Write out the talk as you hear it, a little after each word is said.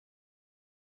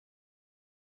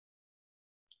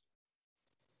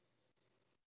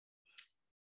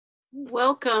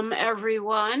Welcome,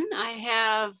 everyone. I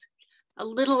have a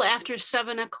little after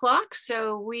 7 o'clock,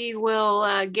 so we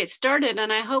will get started.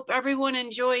 And I hope everyone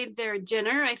enjoyed their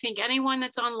dinner. I think anyone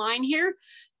that's online here,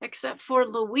 except for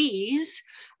Louise,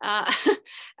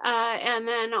 and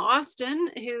then Austin,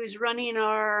 who's running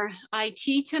our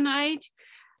IT tonight.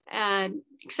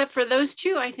 Except for those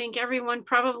two, I think everyone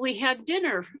probably had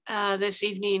dinner this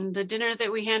evening, the dinner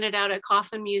that we handed out at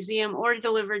Kauffman Museum or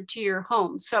delivered to your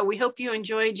home. So we hope you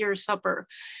enjoyed your supper.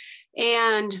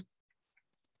 And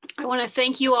I want to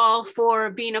thank you all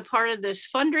for being a part of this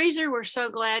fundraiser. We're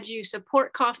so glad you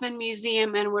support Kauffman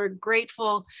Museum, and we're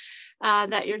grateful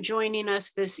that you're joining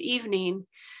us this evening.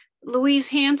 Louise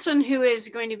Hanson, who is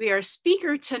going to be our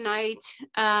speaker tonight,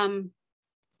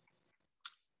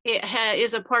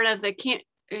 is a part of the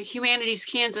Humanities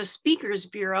Kansas Speakers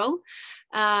Bureau.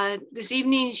 This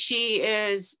evening, she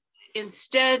is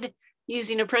instead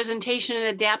using a presentation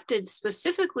adapted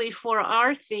specifically for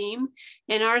our theme.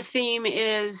 And our theme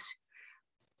is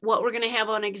what we're going to have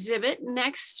on exhibit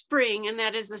next spring, and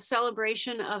that is the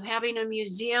celebration of having a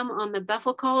museum on the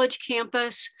Bethel College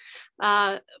campus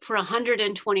for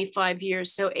 125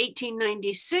 years. So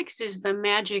 1896 is the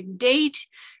magic date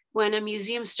when a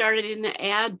museum started in the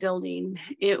Ad building.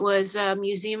 It was a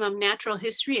museum of natural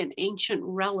history and ancient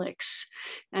relics.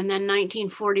 And then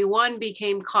 1941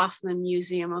 became Kauffman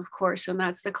Museum, of course, and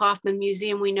that's the Kauffman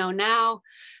Museum we know now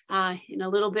in a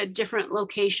little bit different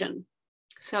location.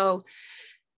 So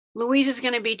Louise is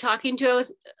going to be talking to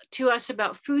us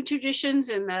about food traditions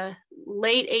in the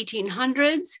late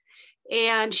 1800s.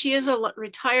 And she is a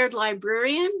retired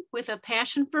librarian with a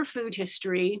passion for food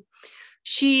history.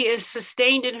 She is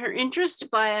sustained in her interest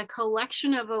by a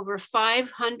collection of over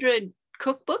 500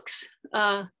 cookbooks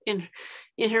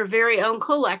in her very own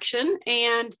collection.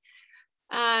 And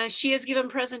she has given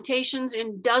presentations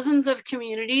in dozens of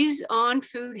communities on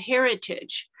food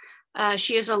heritage.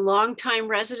 She is a longtime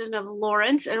resident of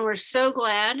Lawrence, and we're so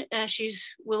glad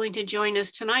she's willing to join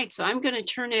us tonight. So I'm going to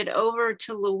turn it over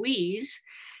to Louise,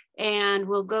 and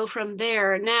we'll go from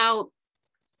there. Now,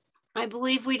 I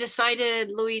believe we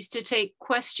decided, Louise, to take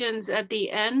questions at the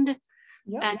end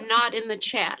and not in the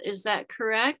chat. Is that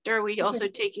correct? Or are we also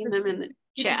taking them in the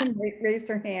chat? You can raise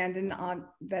their hand and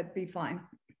that'd be fine.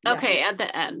 Okay, at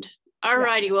the end. All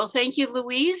righty. Well, thank you,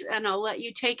 Louise, and I'll let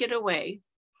you take it away.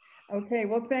 Okay,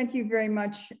 well, thank you very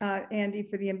much, Andy,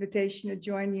 for the invitation to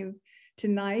join you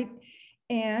tonight.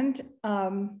 And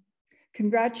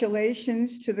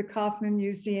congratulations to the Kauffman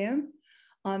Museum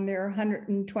on their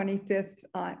 125th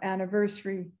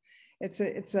anniversary.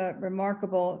 It's a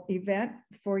remarkable event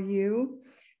for you.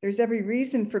 There's every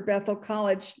reason for Bethel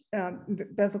College, the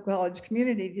Bethel College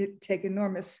community to take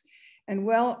enormous and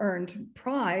well-earned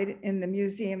pride in the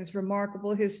museum's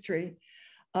remarkable history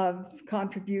of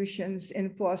contributions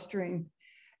in fostering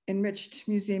enriched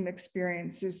museum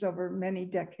experiences over many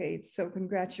decades. So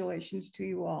congratulations to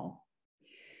you all.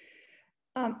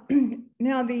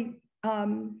 Now the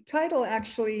title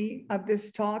actually of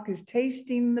this talk is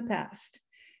Tasting the Past,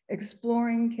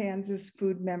 Exploring Kansas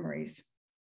Food Memories.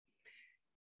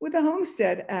 With the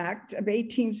Homestead Act of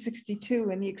 1862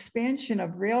 and the expansion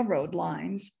of railroad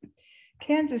lines,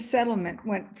 Kansas settlement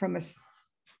went from a,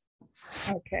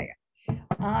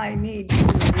 I need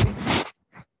to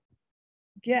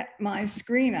get my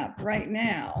screen up right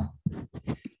now.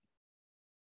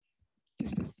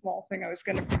 Just a small thing I was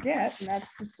going to forget, and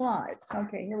that's the slides.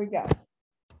 Okay, here we go.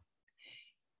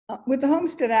 With the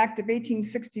Homestead Act of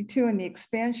 1862 and the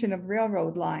expansion of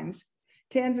railroad lines,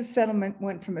 Kansas settlement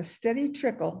went from a steady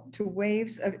trickle to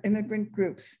waves of immigrant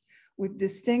groups with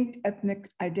distinct ethnic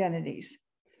identities.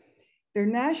 Their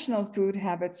national food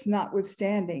habits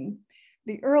notwithstanding,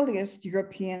 the earliest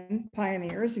European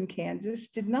pioneers in Kansas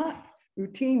did not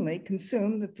routinely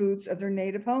consume the foods of their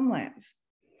native homelands.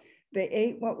 They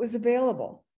ate what was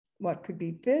available, what could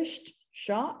be fished,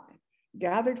 shot,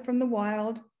 gathered from the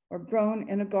wild, or grown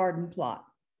in a garden plot.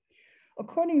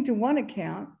 According to one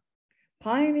account,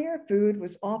 pioneer food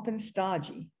was often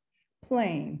stodgy,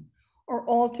 plain, or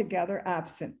altogether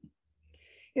absent.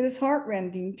 It is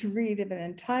heartrending to read of an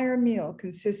entire meal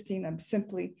consisting of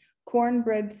simply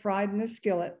cornbread fried in a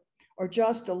skillet or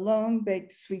just a lone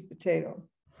baked sweet potato.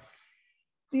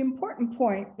 The important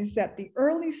point is that the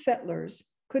early settlers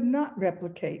could not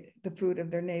replicate the food of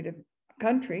their native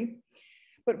country,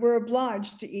 but were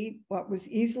obliged to eat what was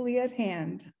easily at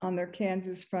hand on their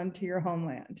Kansas frontier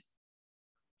homeland.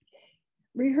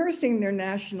 Rehearsing their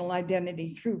national identity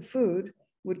through food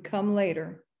would come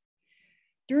later.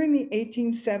 During the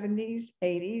 1870s,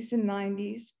 80s, and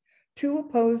 90s, two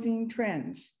opposing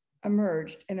trends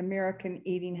emerged in American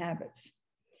eating habits.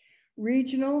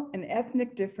 Regional and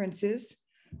ethnic differences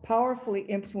powerfully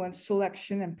influenced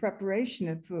selection and preparation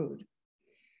of food.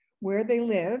 Where they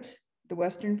lived, the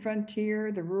Western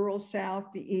frontier, the rural South,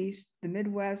 the East, the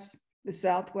Midwest, the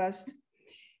Southwest,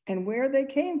 and where they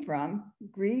came from,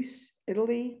 Greece,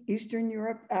 Italy, Eastern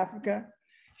Europe, Africa,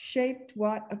 shaped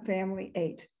what a family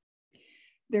ate.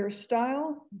 Their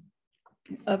style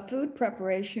of food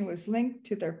preparation was linked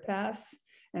to their past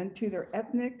and to their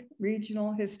ethnic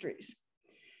regional histories.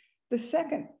 The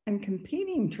second and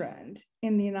competing trend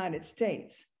in the United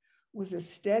States was a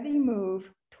steady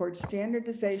move towards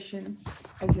standardization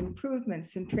as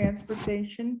improvements in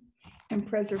transportation and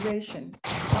preservation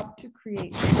helped to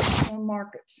create national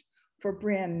markets for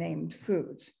brand named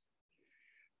foods.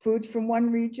 Foods from one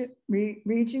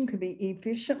region could be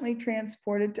efficiently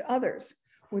transported to others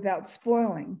without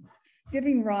spoiling,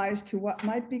 giving rise to what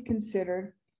might be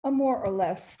considered a more or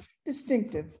less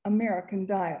distinctive American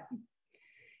diet.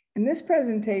 In this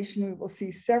presentation, we will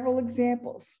see several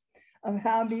examples of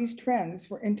how these trends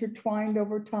were intertwined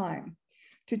over time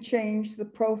to change the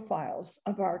profiles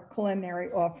of our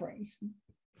culinary offerings.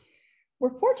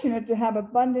 We're fortunate to have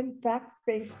abundant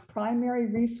fact-based primary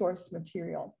resource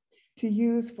material to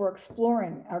use for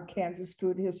exploring our Kansas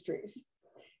food histories.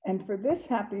 And for this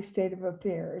happy state of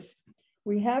affairs,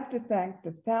 we have to thank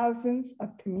the thousands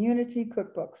of community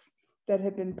cookbooks that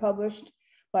have been published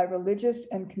by religious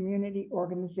and community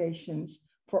organizations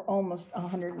for almost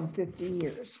 150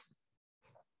 years.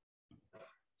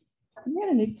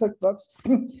 Community cookbooks,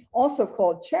 also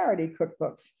called charity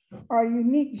cookbooks, are a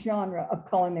unique genre of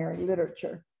culinary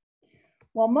literature.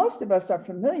 While most of us are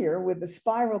familiar with the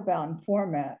spiral-bound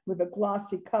format with a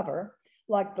glossy cover,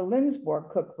 like the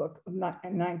Lindsborg cookbook of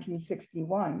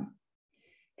 1961,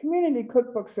 community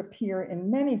cookbooks appear in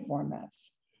many formats.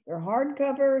 They're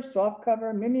hardcover,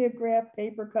 softcover, mimeograph,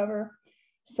 paper cover.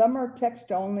 Some are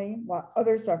text only, while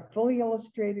others are fully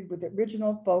illustrated with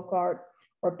original folk art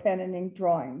or pen and ink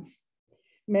drawings.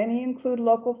 Many include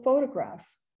local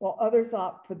photographs, while others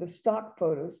opt for the stock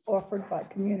photos offered by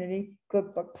community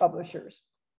cookbook publishers.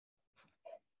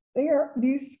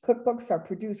 These cookbooks are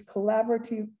produced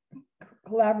collaboratively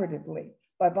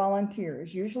by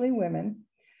volunteers, usually women,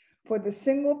 for the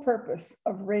single purpose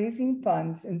of raising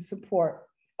funds in support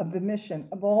of the mission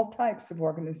of all types of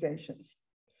organizations.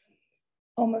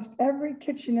 Almost every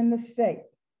kitchen in the state,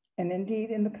 and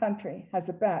indeed in the country, has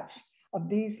a batch of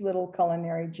these little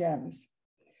culinary gems.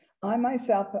 I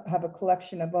myself have a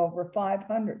collection of over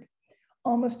 500,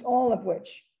 almost all of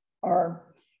which are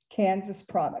Kansas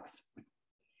products.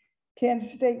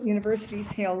 Kansas State University's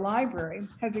Hale Library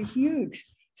has a huge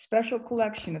special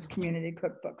collection of community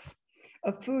cookbooks,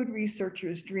 a food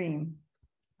researcher's dream.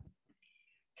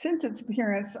 Since its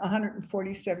appearance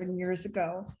 147 years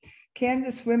ago,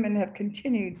 Kansas women have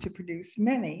continued to produce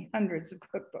many hundreds of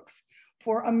cookbooks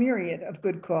for a myriad of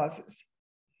good causes.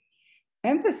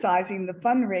 Emphasizing the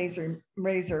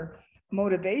fundraiser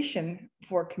motivation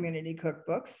for community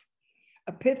cookbooks,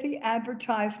 a pithy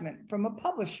advertisement from a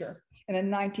publisher in a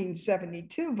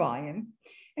 1972 volume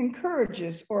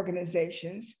encourages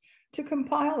organizations to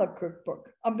compile a cookbook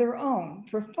of their own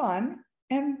for fun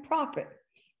and profit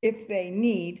if they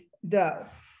need dough,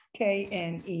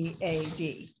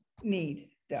 K-N-E-A-D, need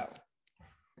dough.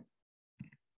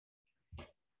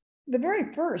 The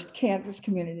very first Kansas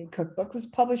Community Cookbook was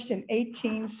published in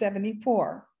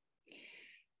 1874.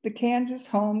 The Kansas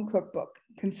Home Cookbook,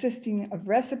 consisting of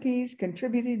recipes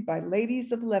contributed by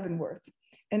ladies of Leavenworth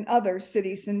and other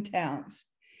cities and towns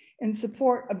in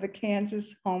support of the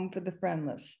Kansas Home for the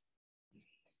Friendless.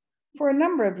 For a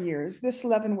number of years, this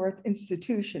Leavenworth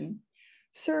institution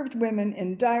served women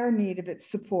in dire need of its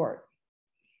support.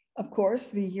 Of course,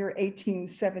 the year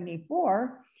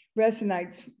 1874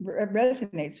 resonates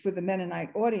with the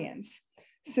Mennonite audience,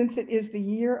 since it is the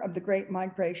year of the Great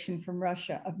Migration from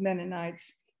Russia of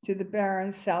Mennonites to the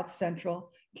barren south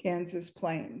central Kansas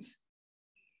plains.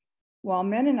 While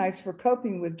Mennonites were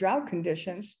coping with drought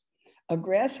conditions, a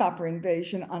grasshopper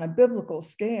invasion on a biblical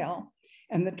scale,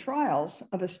 and the trials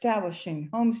of establishing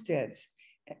homesteads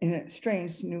in a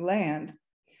strange new land,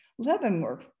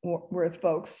 Leavenworth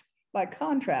folks, by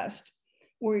contrast,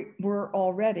 were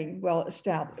already well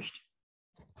established.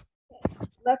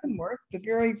 Leavenworth, the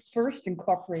very first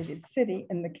incorporated city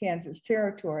in the Kansas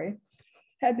Territory,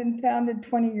 had been founded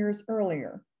 20 years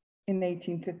earlier in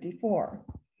 1854.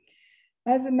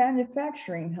 As a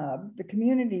manufacturing hub, the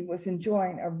community was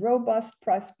enjoying a robust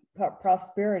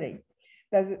prosperity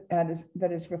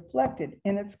that is reflected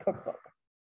in its cookbook.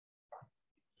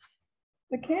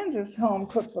 The Kansas Home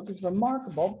Cookbook is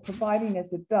remarkable, providing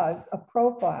as it does a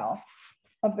profile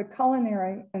of the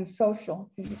culinary and social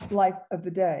life of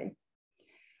the day,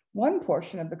 One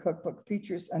portion of the cookbook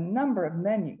features a number of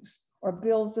menus, or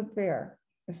bills of fare,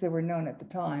 as they were known at the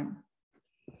time.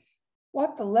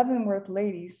 What the Leavenworth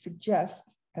ladies suggest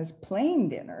as plain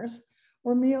dinners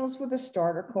were meals with a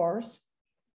starter course,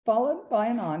 followed by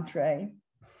an entree,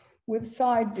 with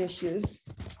side dishes,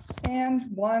 and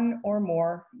one or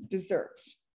more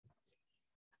desserts.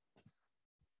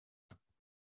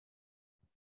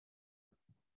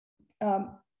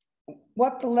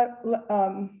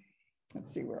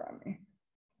 Let's see, where am I?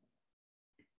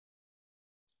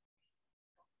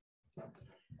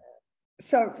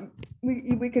 So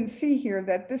we can see here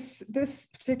that this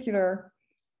particular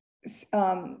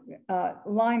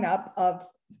lineup of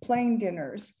plain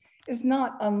dinners is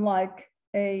not unlike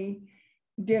a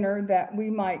dinner that we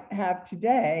might have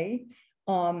today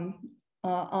on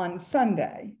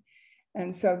Sunday.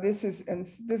 And so this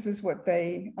is what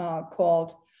they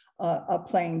called a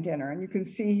plain dinner. And you can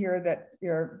see here that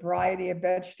there are a variety of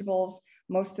vegetables.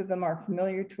 Most of them are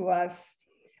familiar to us.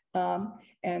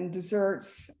 And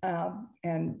desserts,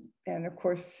 and of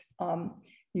course,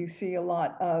 you see a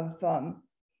lot of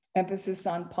emphasis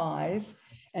on pies.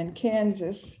 And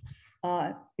Kansas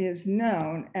is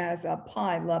known as a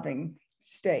pie-loving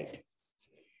state.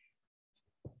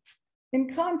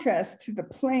 In contrast to the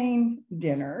plain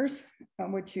dinners,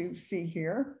 which you see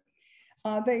here,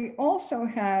 they also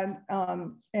had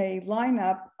a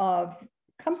lineup of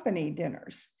company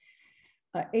dinners.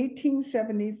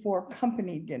 1874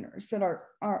 company dinners that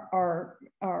are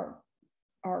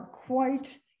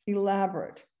quite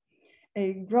elaborate.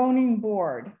 A groaning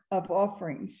board of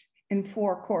offerings in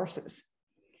 4 courses.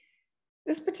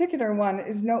 This particular one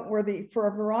is noteworthy for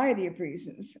a variety of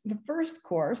reasons. The first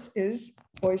course is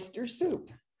oyster soup.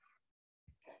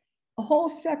 A whole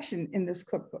section in this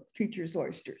cookbook features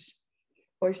oysters.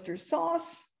 Oyster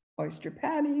sauce, oyster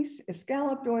patties,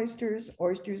 escalloped oysters,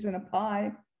 oysters in a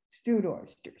pie, stewed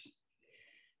oysters.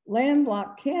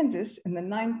 Landlocked Kansas in the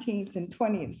 19th and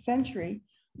 20th century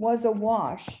was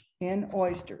awash in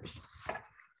oysters.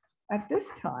 At this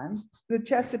time, the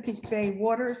Chesapeake Bay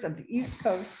waters of the East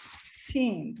Coast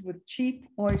teemed with cheap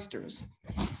oysters.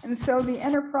 And so the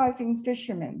enterprising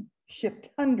fishermen shipped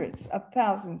hundreds of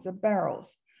thousands of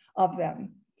barrels of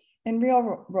them in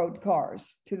railroad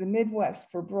cars to the Midwest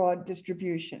for broad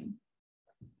distribution.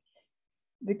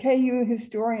 The KU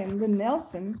historian Lynn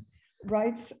Nelson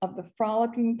writes of the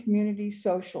frolicking community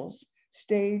socials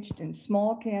staged in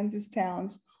small Kansas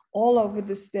towns all over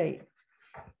the state,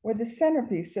 where the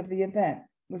centerpiece of the event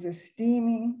was a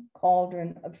steaming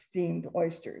cauldron of steamed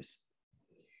oysters.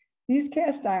 These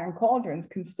cast iron cauldrons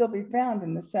can still be found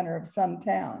in the center of some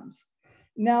towns,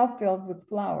 now filled with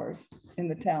flowers in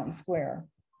the town square.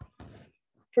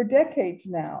 For decades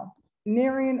now,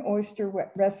 nary an oyster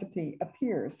recipe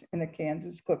appears in a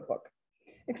Kansas cookbook,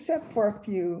 except for a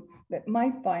few that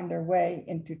might find their way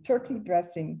into turkey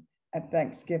dressing at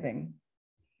Thanksgiving.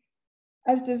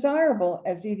 As desirable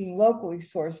as eating locally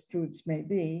sourced foods may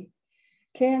be,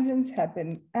 Kansans have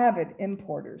been avid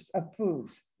importers of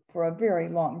foods for a very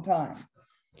long time.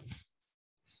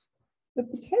 The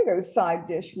potato side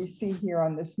dish we see here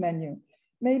on this menu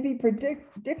may be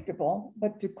predictable,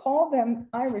 but to call them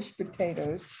Irish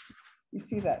potatoes, you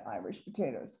see that Irish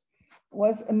potatoes,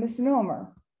 was a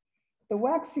misnomer. The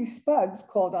waxy spuds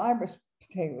called Irish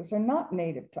potatoes are not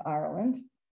native to Ireland,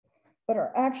 but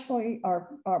are actually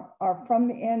from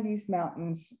the Andes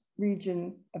Mountains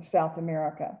region of South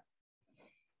America.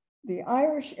 The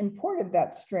Irish imported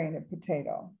that strain of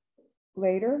potato.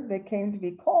 Later, they came to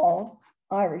be called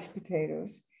Irish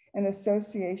potatoes in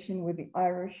association with the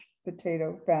Irish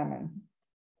potato famine.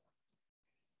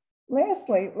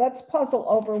 Lastly, let's puzzle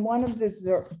over one of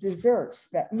the desserts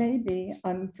that may be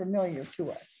unfamiliar to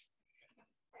us: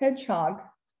 hedgehog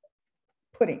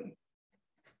pudding.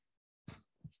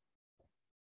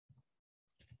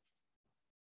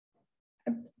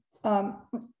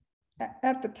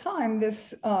 At the time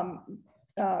this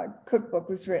cookbook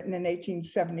was written in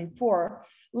 1874,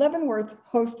 Leavenworth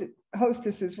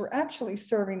hostesses were actually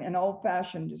serving an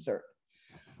old-fashioned dessert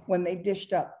when they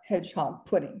dished up hedgehog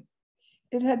pudding.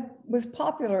 It was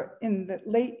popular in the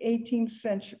late 18th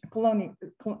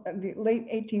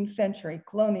century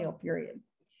colonial period,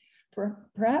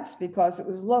 perhaps because it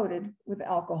was loaded with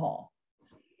alcohol.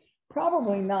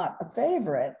 Probably not a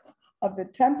favorite of the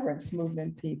temperance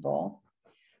movement people,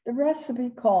 the recipe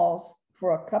calls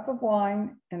for a cup of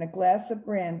wine and a glass of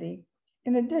brandy,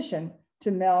 in addition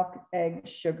to milk, eggs,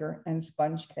 sugar, and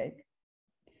sponge cake.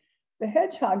 The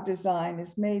hedgehog design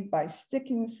is made by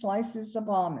sticking slices of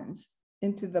almonds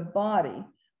into the body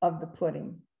of the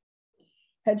pudding.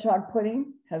 Hedgehog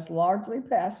pudding has largely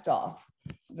passed off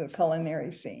the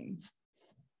culinary scene.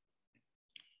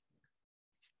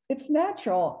 It's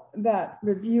natural that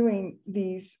reviewing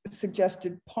these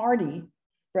suggested party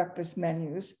breakfast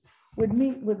menus would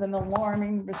meet with an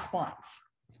alarming response.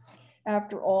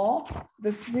 After all,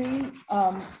 the three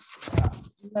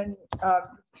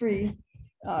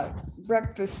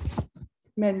breakfast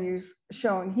menus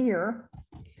shown here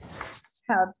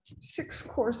have 6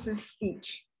 courses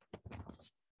each.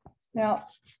 Now,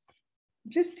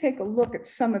 just take a look at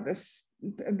some of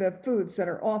the foods that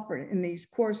are offered in these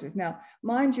courses. Now,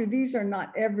 mind you, these are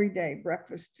not everyday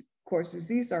breakfast courses.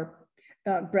 These are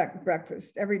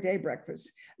everyday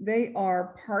breakfasts. They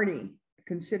are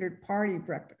considered party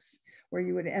breakfasts, where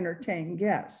you would entertain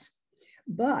guests,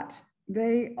 but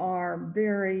they are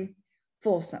very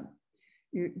fulsome.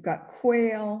 You've got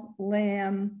quail,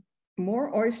 lamb,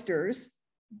 more oysters,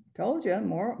 told you,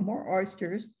 more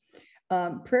oysters,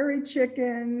 prairie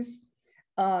chickens,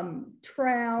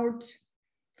 trout,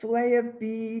 filet of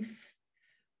beef,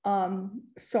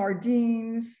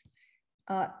 sardines.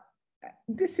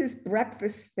 This is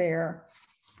breakfast fare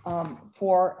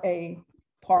for a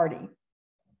party.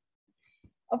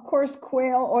 Of course,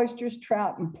 quail, oysters,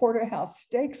 trout, and porterhouse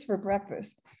steaks for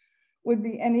breakfast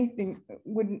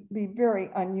wouldn't be very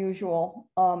unusual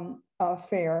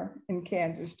fare in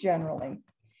Kansas generally.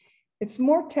 It's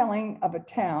more telling of a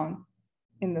town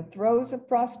in the throes of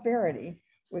prosperity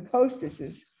with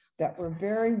hostesses that were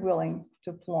very willing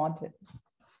to flaunt it.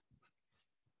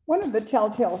 One of the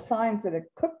telltale signs that a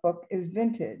cookbook is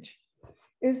vintage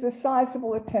is the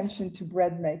sizable attention to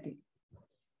bread making.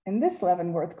 In this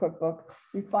Leavenworth cookbook,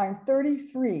 we find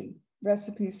 33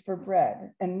 recipes for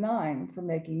bread and 9 for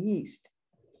making yeast.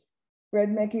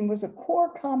 Bread making was a core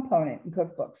component in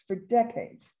cookbooks for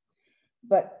decades,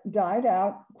 but died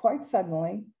out quite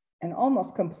suddenly and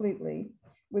almost completely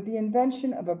with the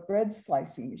invention of a bread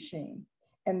slicing machine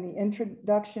and the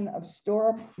introduction of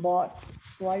store-bought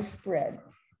sliced bread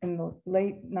in the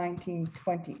late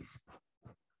 1920s.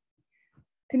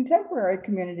 Contemporary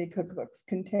community cookbooks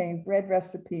contain bread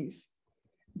recipes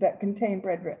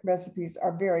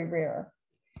are very rare.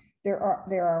 There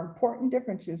are important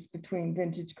differences between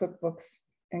vintage cookbooks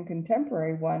and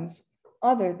contemporary ones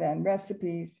other than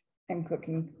recipes and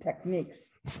cooking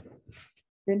techniques.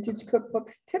 Vintage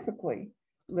cookbooks typically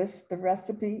list the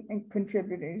recipe and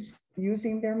contributors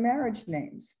using their marriage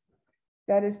names,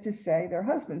 that is to say, their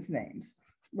husband's names,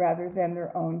 rather than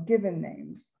their own given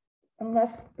names,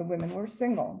 unless the women were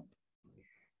single.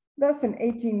 Thus, an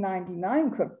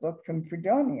 1899 cookbook from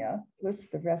Fredonia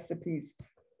lists a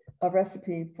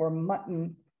recipe for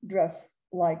mutton dressed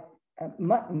like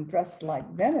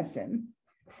venison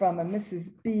from a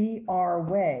Mrs. B.R.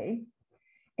 Way,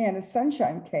 and a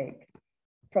sunshine cake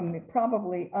from the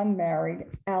probably unmarried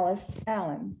Alice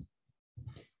Allen.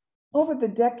 Over the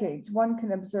decades, one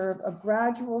can observe a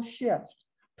gradual shift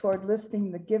toward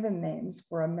listing the given names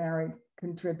for a married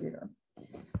contributor.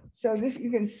 So this,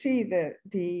 you can see how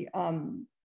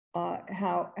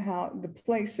the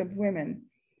place of women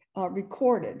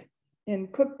recorded in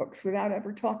cookbooks without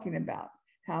ever talking about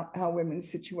how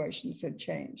women's situations had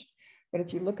changed. But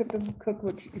if you look at the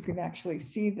cookbooks, you can actually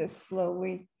see this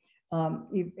slowly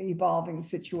evolving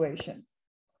situation.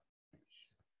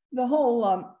 The whole,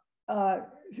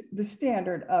 the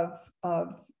standard of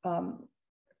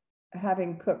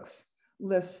having cooks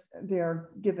list their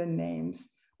given names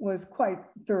was quite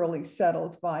thoroughly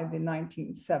settled by the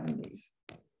 1970s,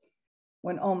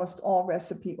 when almost all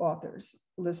recipe authors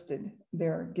listed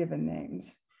their given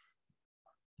names.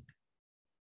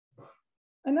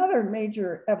 Another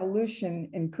major evolution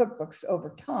in cookbooks over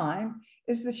time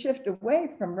is the shift away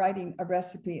from writing a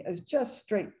recipe as just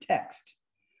straight text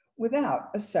without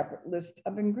a separate list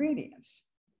of ingredients.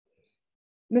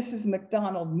 Mrs.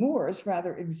 MacDonald Moore's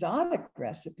rather exotic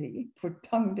recipe for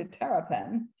tongue de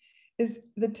terrapin is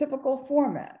the typical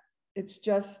format. It's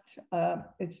just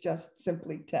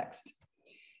simply text.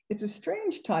 It's a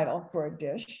strange title for a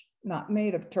dish not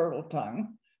made of turtle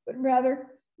tongue, but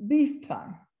rather beef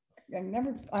tongue.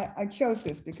 I chose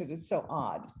this because it's so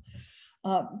odd.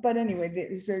 But anyway,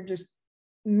 there are just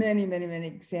many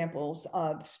examples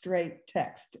of straight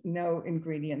text, no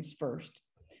ingredients first,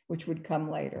 which would come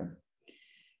later.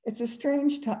 It's a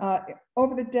strange,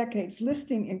 over the decades,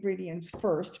 listing ingredients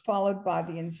first, followed by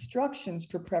the instructions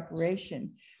for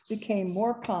preparation, became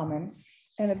more common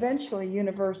and eventually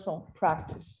universal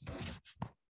practice.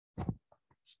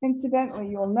 Incidentally,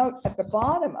 you'll note at the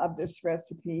bottom of this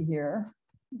recipe here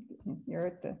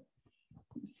at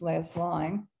this last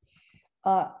line,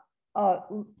 a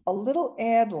little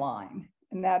ad line,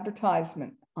 an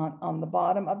advertisement on the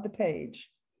bottom of the page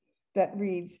that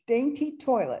reads, "Dainty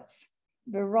toilets,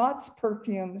 Virat's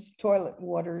perfumes, toilet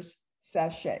waters,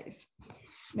 sachets."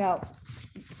 Now,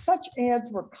 such ads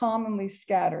were commonly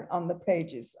scattered on the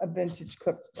pages of vintage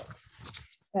cookbooks.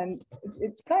 And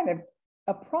it's kind of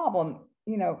a problem,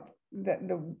 you know,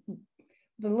 the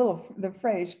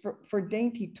phrase for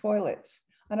dainty toilets.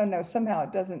 I don't know, somehow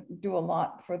it doesn't do a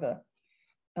lot for the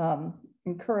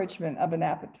encouragement of an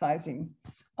appetizing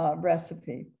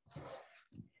recipe.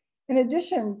 In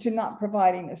addition to not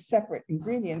providing a separate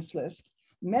ingredients list,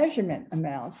 measurement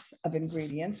amounts of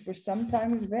ingredients were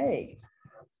sometimes vague,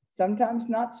 sometimes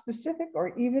not specific,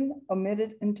 or even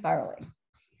omitted entirely.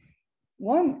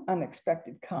 One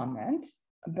unexpected comment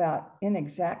about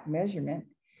inexact measurement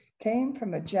came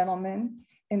from a gentleman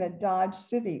in a Dodge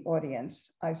City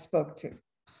audience I spoke to.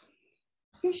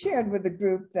 He shared with the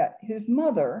group that his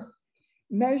mother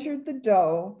measured the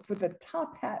dough for the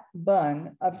top hat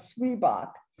bun of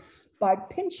Zwieback by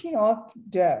pinching off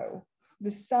dough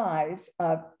the size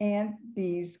of Aunt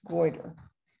Bee's goiter.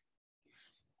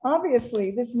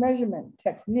 Obviously, this measurement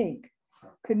technique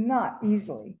could not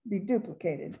easily be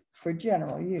duplicated for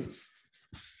general use.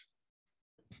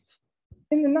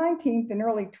 In the 19th and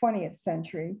early 20th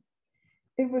century,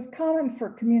 it was common for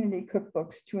community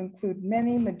cookbooks to include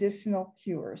many medicinal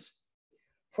cures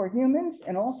for humans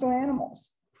and also animals.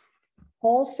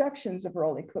 Whole sections of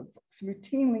early cookbooks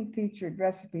routinely featured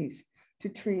recipes to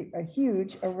treat a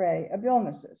huge array of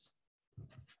illnesses.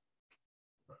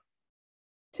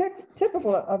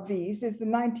 Typical of these is the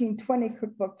 1920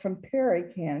 cookbook from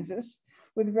Perry, Kansas,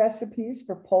 with recipes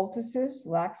for poultices,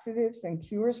 laxatives, and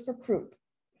cures for croup.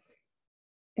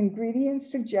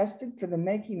 Ingredients suggested for the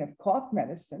making of cough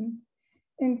medicine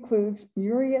includes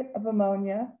muriate of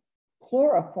ammonia,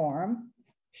 chloroform,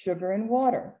 sugar, and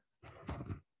water.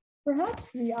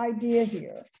 Perhaps the idea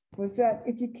here was that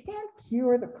if you can't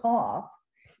cure the cough,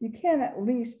 you can at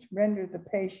least render the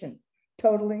patient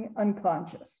totally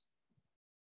unconscious.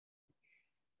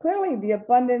 Clearly, the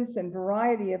abundance and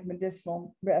variety of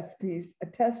medicinal recipes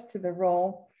attest to the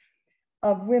role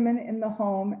of women in the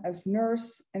home as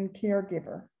nurse and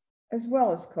caregiver, as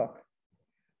well as cook,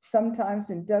 sometimes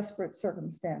in desperate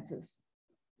circumstances.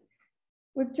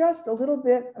 With just a little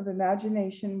bit of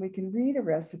imagination, we can read a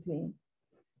recipe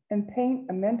and paint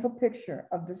a mental picture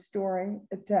of the story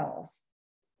it tells.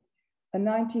 A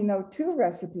 1902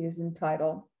 recipe is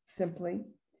entitled simply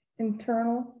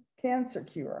Internal Cancer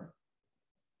Cure.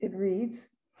 It reads,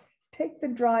 take the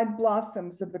dried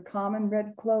blossoms of the common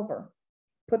red clover,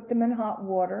 put them in hot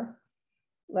water,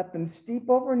 let them steep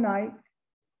overnight,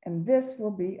 and this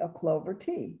will be a clover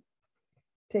tea.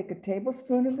 Take a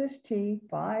tablespoon of this tea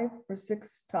 5 or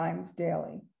 6 times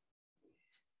daily.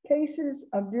 Cases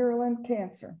of virulent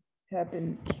cancer have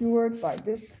been cured by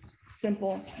this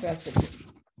simple recipe.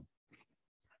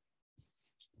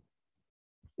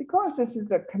 Because this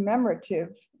is a commemorative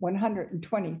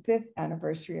 125th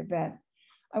anniversary event,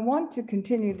 I want to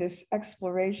continue this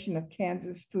exploration of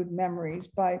Kansas food memories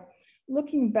by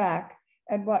looking back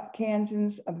at what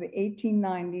Kansans of the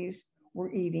 1890s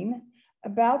were eating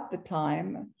about the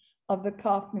time of the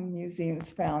Kauffman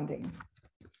Museum's founding.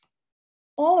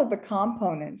 All of the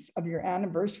components of your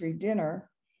anniversary dinner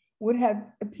would have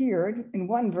appeared in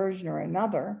one version or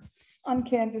another on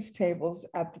Kansas tables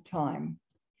at the time.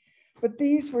 But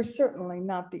these were certainly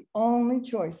not the only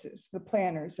choices the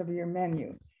planners of your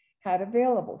menu had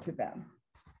available to them.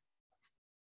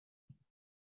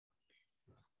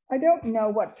 I don't know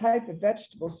what type of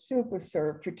vegetable soup was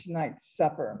served for tonight's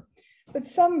supper, but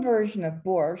some version of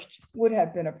borscht would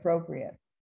have been appropriate.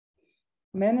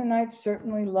 Mennonites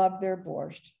certainly loved their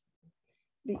borscht.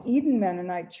 The Eden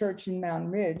Mennonite Church in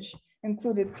Mound Ridge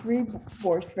included 3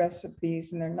 borscht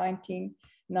recipes in their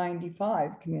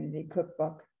 1995 community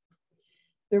cookbook.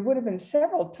 There would have been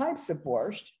several types of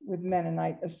borscht with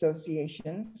Mennonite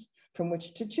associations from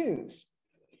which to choose.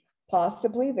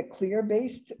 Possibly the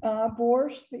clear-based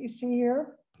borscht that you see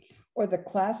here, or the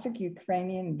classic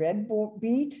Ukrainian red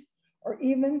beet, or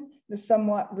even the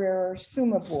somewhat rarer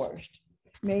suma borscht,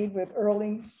 made with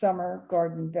early summer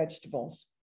garden vegetables.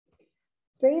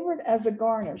 Favored as a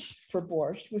garnish for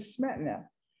borscht was smetana,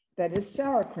 that is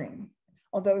sour cream,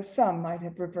 although some might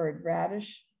have preferred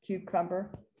radish,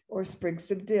 cucumber, or sprigs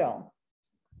of dill.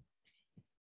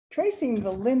 Tracing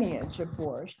the lineage of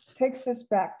borscht takes us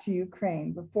back to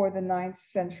Ukraine before the 9th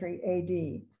century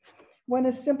AD, when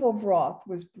a simple broth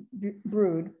was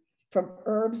brewed from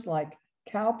herbs like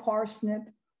cow parsnip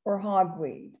or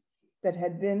hogweed that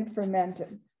had been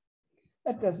fermented.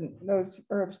 Those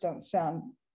herbs don't sound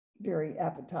very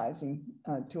appetizing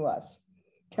to us.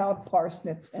 Cow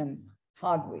parsnip and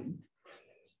hogweed.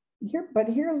 But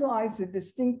here lies the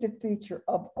distinctive feature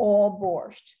of all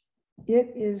borscht.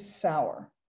 It is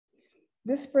sour.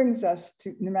 This brings us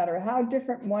to, no matter how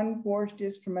different one borscht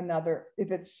is from another,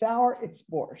 if it's sour, it's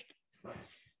borscht.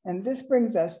 And this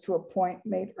brings us to a point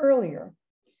made earlier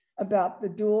about the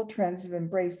dual trends of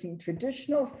embracing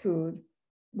traditional food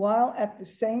while at the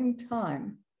same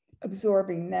time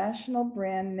absorbing national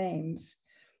brand names,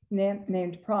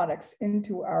 named products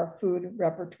into our food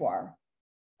repertoire.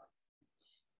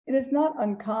 It is not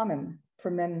uncommon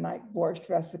for Mennonite borscht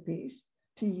recipes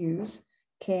to use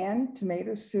canned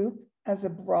tomato soup as a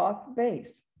broth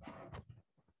base.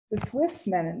 The Swiss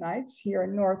Mennonites here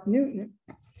in North Newton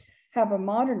have a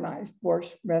modernized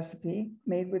borscht recipe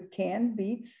made with canned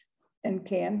beets and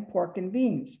canned pork and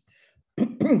beans,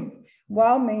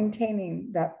 while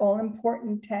maintaining that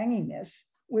all-important tanginess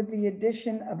with the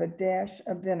addition of a dash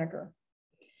of vinegar.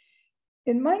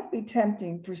 It might be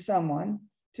tempting for someone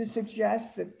to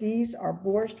suggest that these are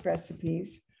borscht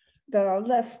recipes that are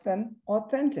less than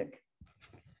authentic.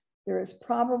 There is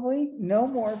probably no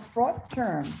more fraught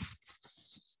term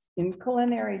in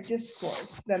culinary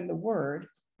discourse than the word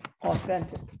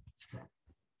authentic.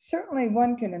 Certainly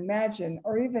one can imagine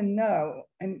or even know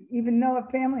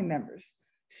of family members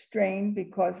strained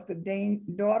because the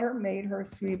daughter made her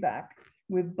zwieback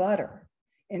with butter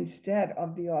instead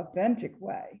of the authentic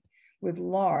way, with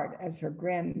lard as her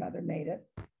grandmother made it.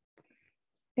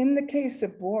 In the case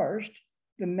of borscht,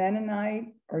 the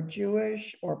Mennonite or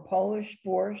Jewish or Polish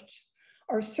borschts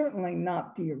are certainly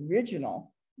not the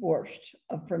original borscht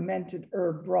of fermented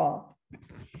herb broth.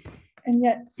 And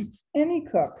yet any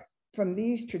cook from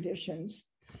these traditions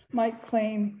might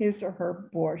claim his or her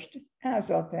borscht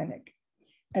as authentic,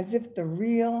 as if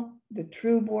the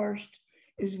true borscht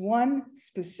is one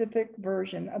specific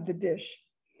version of the dish,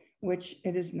 which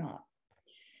it is not.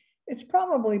 It's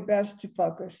probably best to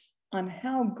focus on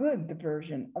how good the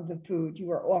version of the food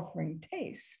you are offering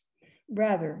tastes,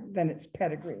 rather than its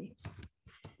pedigree.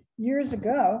 Years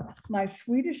ago, my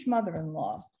Swedish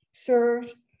mother-in-law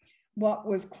served what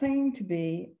was claimed to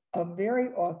be a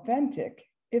very authentic,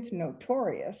 if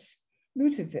notorious,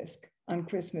 lutefisk on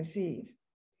Christmas Eve.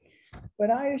 But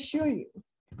I assure you,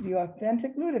 the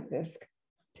authentic lutefisk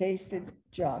tasted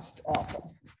just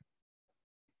awful.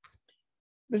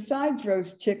 Besides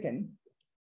roast chicken,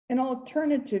 an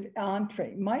alternative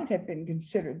entree might have been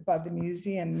considered by the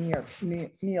museum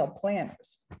meal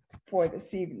planners for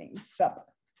this evening's supper.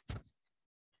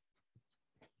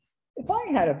 If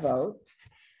I had a vote,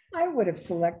 I would have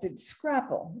selected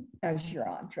scrapple as your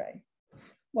entree.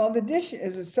 While the dish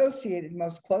is associated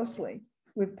most closely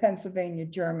with Pennsylvania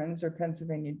Germans or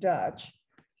Pennsylvania Dutch,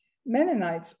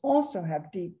 Mennonites also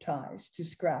have deep ties to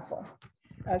scrapple,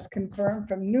 as confirmed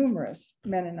from numerous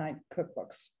Mennonite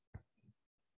cookbooks.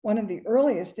 One of the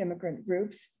earliest immigrant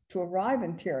groups to arrive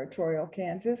in territorial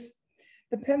Kansas,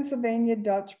 the Pennsylvania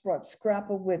Dutch brought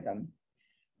scrapple with them,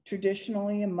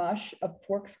 traditionally a mush of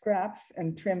pork scraps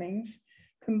and trimmings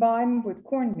combined with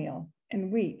cornmeal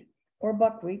and wheat or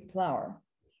buckwheat flour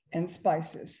and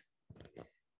spices.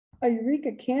 A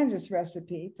Eureka, Kansas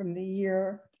recipe from the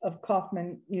year of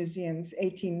Kauffman Museum's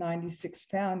 1896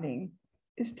 founding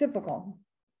is typical.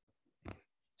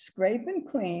 Scrape and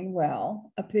clean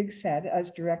well a pig's head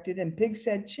as directed in pig's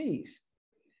head cheese.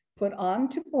 Put on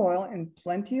to boil in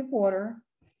plenty of water.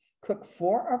 Cook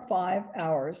 4 or 5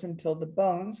 hours until the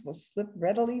bones will slip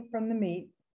readily from the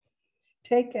meat.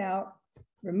 Take out,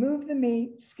 remove the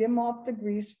meat, skim off the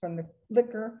grease from the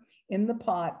liquor in the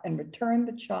pot, and return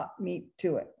the chopped meat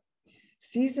to it.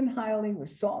 Season highly with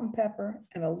salt and pepper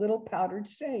and a little powdered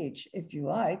sage, if you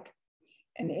like,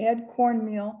 and add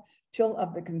cornmeal till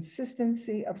of the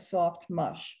consistency of soft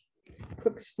mush.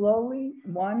 Cook slowly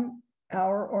 1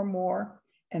 hour or more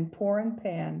and pour in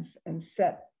pans and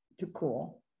set to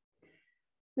cool.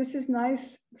 This is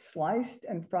nice, sliced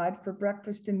and fried for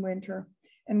breakfast in winter,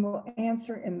 and will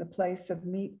answer in the place of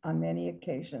meat on many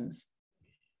occasions.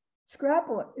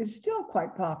 Scrapple is still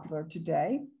quite popular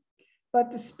today,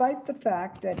 but despite the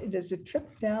fact that it is a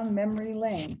trip down memory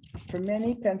lane for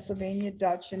many Pennsylvania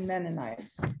Dutch and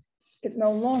Mennonites, it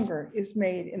no longer is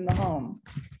made in the home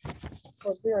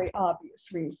for very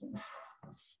obvious reasons.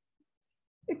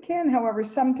 It can, however,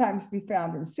 sometimes be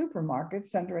found in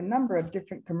supermarkets under a number of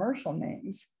different commercial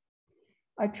names.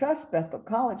 I trust Bethel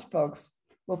College folks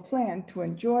will plan to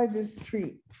enjoy this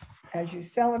treat as you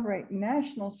celebrate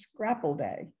National Scrapple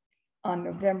Day on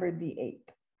November the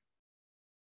 8th.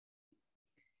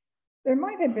 There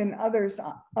might have been others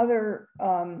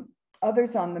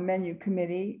on the menu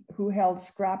committee who held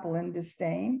scrapple in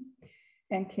disdain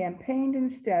and campaigned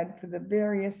instead for the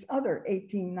various other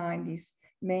 1890s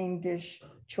main dish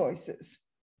choices.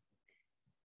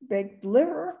 Baked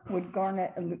liver would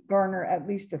garner at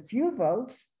least a few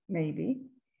votes, maybe,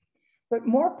 but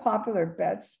more popular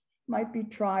bets might be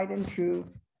tried and true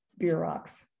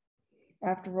bieroks.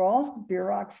 After all,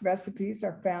 bieroks recipes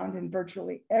are found in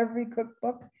virtually every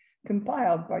cookbook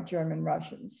compiled by German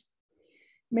Russians.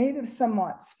 Made of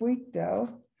somewhat sweet dough,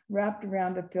 wrapped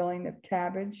around a filling of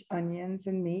cabbage, onions,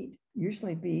 and meat,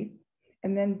 usually beef,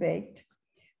 and then baked,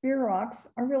 bieroks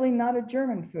are really not a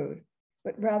German food,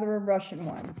 but rather a Russian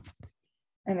one.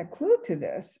 And a clue to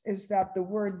this is that the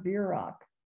word bierok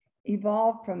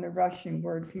evolved from the Russian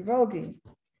word pierogi,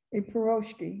 a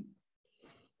piroshki.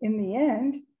 In the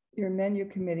end, your menu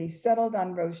committee settled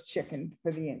on roast chicken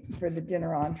for the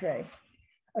dinner entree,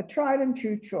 a tried and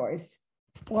true choice.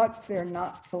 What's there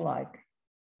not to like?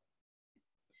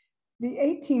 The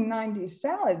 1890s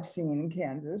salad scene in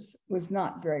Kansas was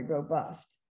not very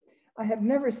robust. I have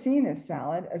never seen a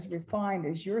salad as refined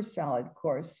as your salad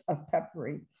course of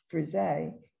peppery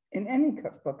frisee in any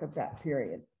cookbook of that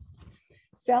period.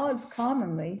 Salads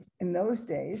commonly in those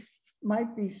days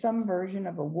might be some version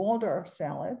of a Waldorf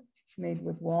salad made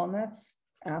with walnuts,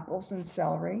 apples, and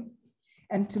celery,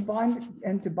 and to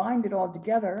bind it all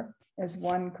together, as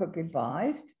one cook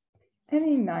advised,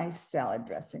 any nice salad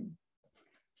dressing.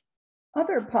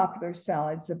 Other popular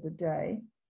salads of the day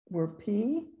were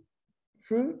pea,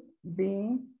 fruit,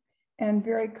 bean, and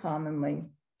very commonly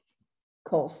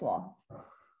coleslaw.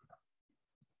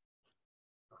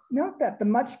 Note that the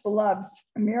much beloved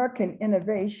American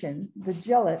innovation, the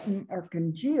gelatin or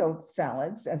congealed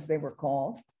salads, as they were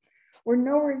called, were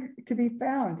nowhere to be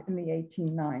found in the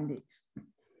 1890s.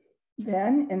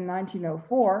 Then in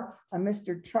 1904, a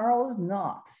Mr. Charles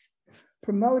Knox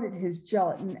promoted his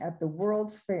gelatin at the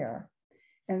World's Fair,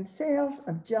 and sales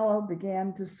of Jell-O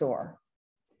began to soar.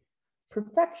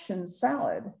 Perfection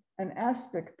salad, an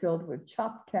aspic filled with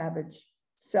chopped cabbage,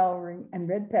 celery, and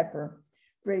red pepper,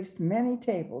 graced many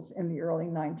tables in the early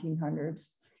 1900s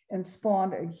and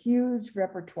spawned a huge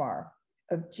repertoire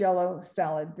of Jell-O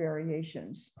salad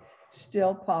variations,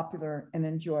 still popular and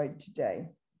enjoyed today.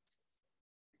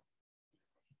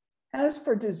 As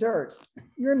for desserts,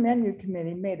 your menu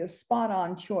committee made a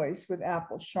spot-on choice with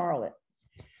apple charlotte.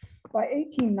 By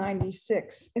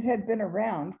 1896, it had been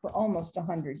around for almost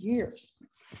 100 years.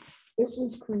 It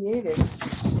was created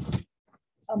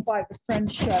by the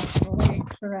French chef Louise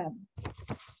Hanson.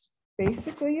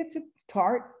 Basically, it's a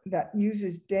tart that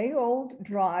uses day-old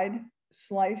dried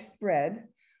sliced bread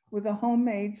with a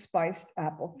homemade spiced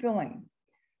apple filling,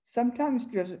 sometimes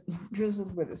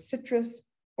drizzled with a citrus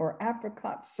or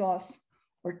apricot sauce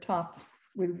or topped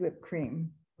with whipped cream.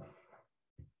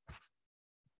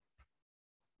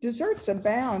 Desserts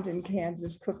abound in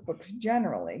Kansas cookbooks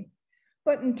generally,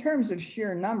 but in terms of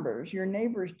sheer numbers, your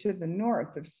neighbors to the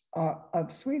north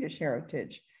of Swedish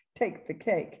heritage take the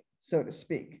cake, so to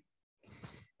speak.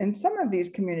 In some of these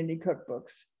community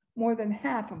cookbooks, more than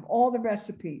half of all the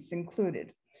recipes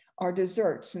included are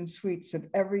desserts and sweets of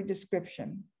every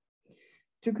description.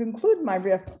 To conclude my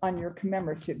riff on your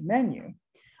commemorative menu,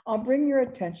 I'll bring your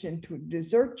attention to a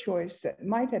dessert choice that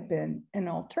might have been an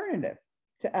alternative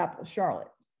to apple charlotte,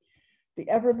 the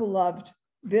ever-beloved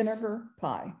vinegar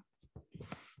pie.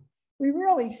 We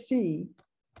rarely see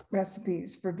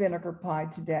recipes for vinegar pie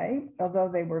today, although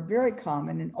they were very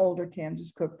common in older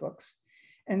Kansas cookbooks.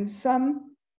 And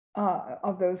some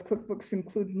of those cookbooks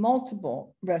include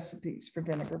multiple recipes for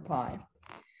vinegar pie.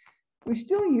 We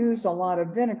still use a lot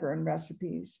of vinegar in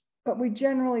recipes, but we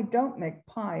generally don't make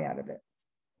pie out of it.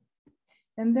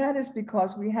 And that is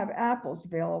because we have apples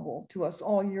available to us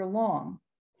all year long.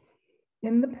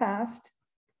 In the past,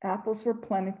 apples were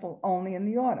plentiful only in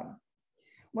the autumn.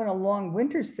 When a long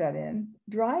winter set in,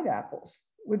 dried apples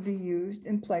would be used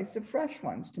in place of fresh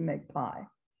ones to make pie.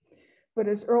 But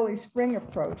as early spring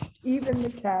approached, even the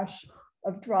cache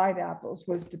of dried apples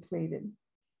was depleted,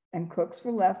 and cooks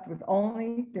were left with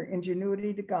only their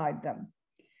ingenuity to guide them.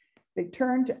 They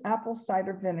turned to apple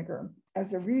cider vinegar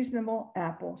as a reasonable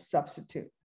apple substitute.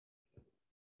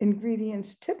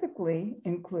 Ingredients typically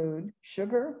include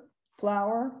sugar,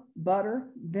 flour, butter,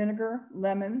 vinegar,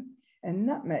 lemon, and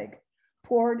nutmeg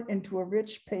poured into a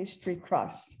rich pastry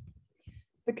crust.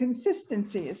 The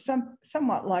consistency is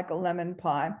somewhat like a lemon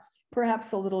pie,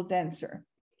 perhaps a little denser.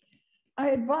 I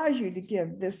advise you to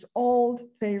give this old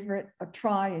favorite a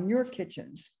try in your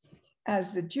kitchens.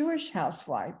 As the Jewish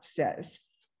housewife says,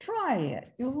 try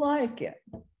it, you'll like it.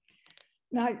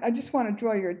 Now, I just want to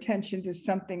draw your attention to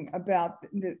something about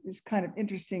this kind of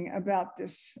interesting about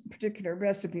this particular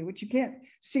recipe, which you can't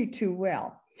see too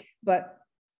well, but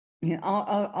you know,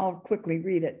 I'll quickly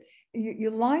read it. You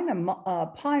line a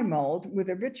pie mold with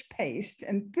a rich paste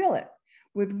and fill it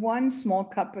with 1 small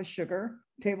cup of sugar,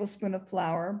 tablespoon of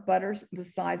flour, butter the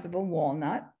size of a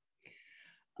walnut,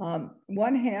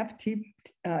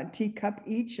 1/2 teacup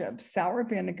each of sour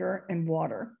vinegar and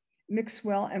water, mix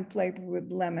well and flavor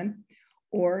with lemon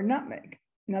or nutmeg.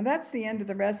 Now that's the end of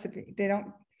the recipe. They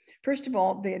don't, first of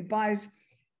all, they advise,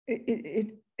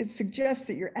 it suggests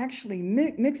that you're actually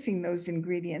mixing those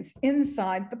ingredients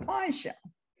inside the pie shell,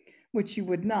 which you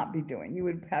would not be doing. You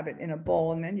would have it in a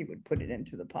bowl and then you would put it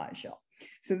into the pie shell.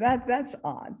 So that's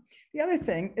odd. The other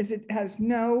thing is it has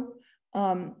no,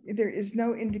 there is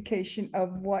no indication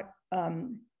of what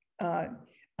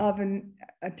oven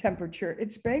temperature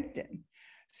it's baked in.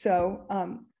 So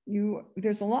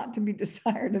there's a lot to be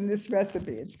desired in this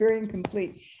recipe. It's very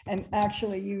incomplete. And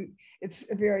actually it's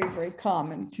very, very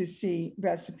common to see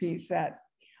recipes that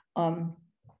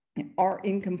are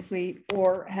incomplete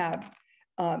or have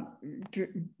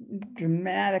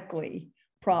dramatically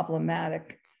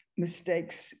problematic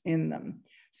mistakes in them,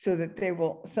 so that they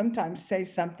will sometimes say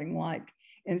something like,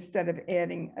 instead of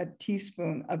adding a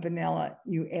teaspoon of vanilla,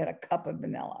 you add a cup of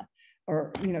vanilla,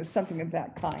 or something of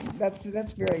that kind.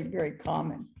 That's very, very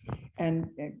common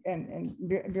and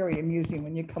very amusing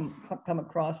when you come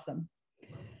across them.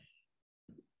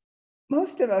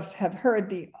 Most of us have heard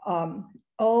the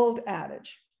old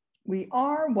adage, we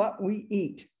are what we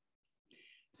eat.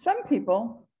 Some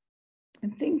people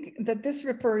think that this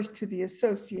refers to the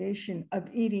association of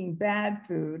eating bad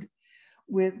food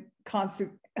with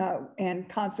and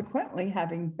consequently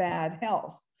having bad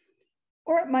health.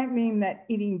 Or it might mean that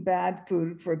eating bad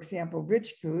food, for example,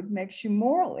 rich food, makes you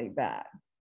morally bad.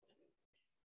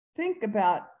 Think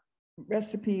about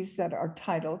recipes that are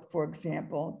titled, for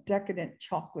example, decadent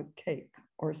chocolate cake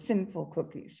or sinful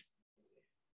cookies.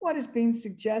 What is being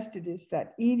suggested is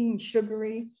that eating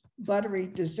sugary, buttery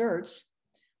desserts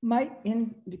might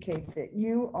indicate that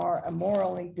you are a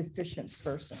morally deficient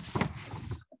person.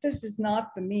 This is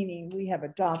not the meaning we have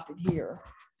adopted here.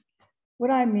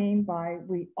 What I mean by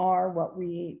we are what we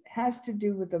eat has to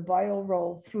do with the vital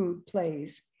role food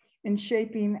plays in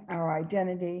shaping our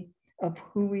identity of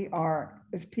who we are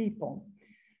as people,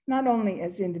 not only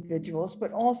as individuals,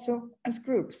 but also as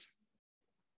groups.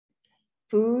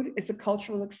 Food is a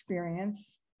cultural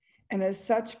experience, and as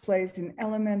such plays an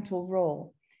elemental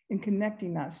role in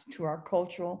connecting us to our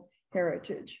cultural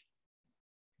heritage.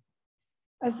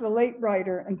 As the late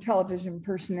writer and television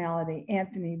personality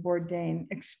Anthony Bourdain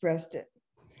expressed it,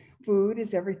 food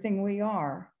is everything we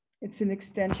are. It's an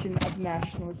extension of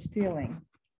nationalist feeling,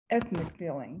 ethnic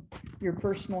feeling, your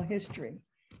personal history,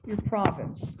 your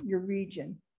province, your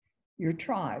region, your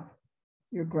tribe,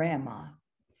 your grandma.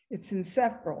 It's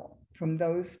inseparable from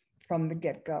those from the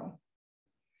get-go.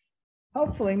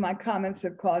 Hopefully, my comments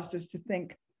have caused us to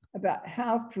think about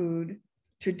how food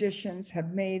traditions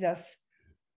have made us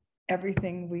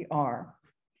everything we are.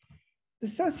 The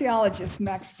sociologist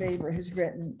Max Weber has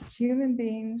written,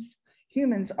 humans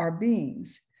are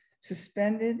beings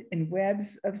suspended in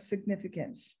webs of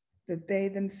significance that they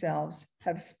themselves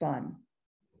have spun.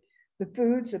 The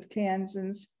foods of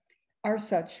Kansans are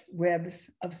such webs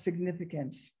of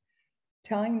significance,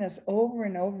 telling us over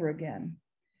and over again,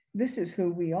 this is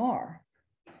who we are.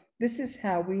 This is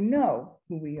how we know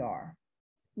who we are.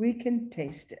 We can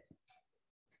taste it.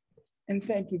 And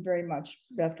thank you very much,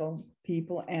 Bethel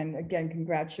people. And again,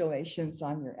 congratulations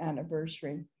on your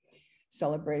anniversary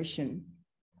celebration.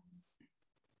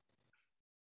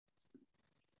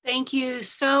 Thank you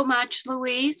so much,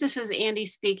 Louise. This is Andy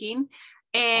speaking.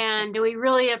 And we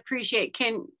really appreciate,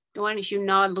 why don't you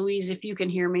nod, Louise, if you can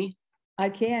hear me? I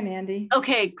can, Andy.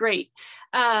 Okay, great.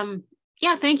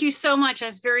 Yeah, thank you so much.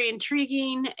 That's very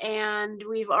intriguing. And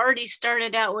we've already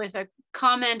started out with a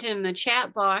comment in the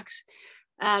chat box.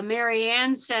 Mary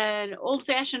Ann said,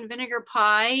 old-fashioned vinegar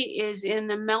pie is in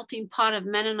the melting pot of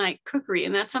Mennonite cookery.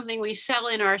 And that's something we sell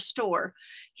in our store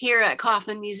here at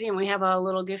Kauffman Museum. We have a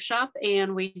little gift shop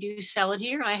and we do sell it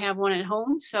here. I have one at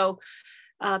home. So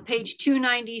page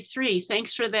 293,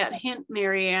 thanks for that hint,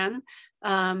 Mary Ann.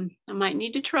 I might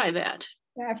need to try that.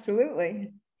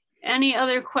 Absolutely. Any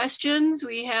other questions?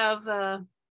 We have, I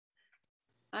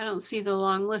don't see the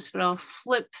long list, but I'll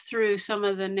flip through some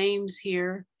of the names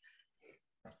here.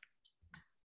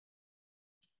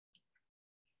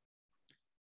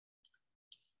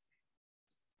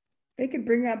 They could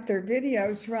bring up their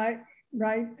videos, right,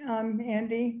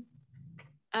 Andy?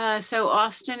 So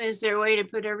Austin, is there a way to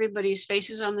put everybody's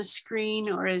faces on the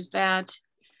screen, or is that?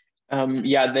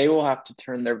 Yeah, they will have to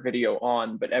turn their video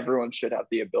on, but everyone should have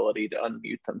the ability to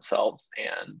unmute themselves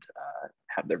and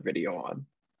have their video on.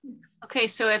 Okay,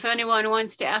 so if anyone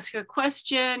wants to ask a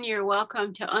question, you're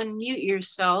welcome to unmute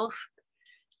yourself.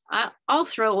 I'll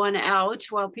throw one out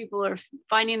while people are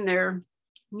finding their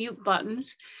mute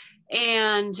buttons.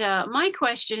 And my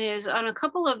question is, on a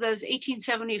couple of those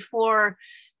 1874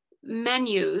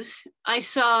 menus, I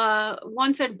saw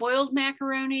one said boiled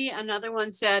macaroni, another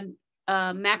one said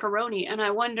macaroni. And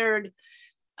I wondered,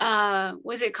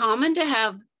 was it common to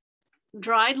have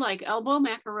dried like elbow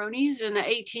macaronis in the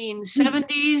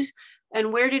 1870s?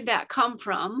 And where did that come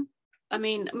from? I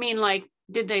mean, like,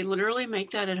 did they literally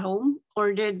make that at home,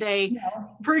 or did they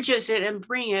purchase it and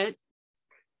bring it?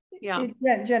 Yeah.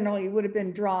 It generally would have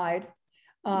been dried,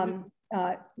 not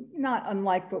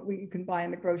unlike what you can buy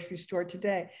in the grocery store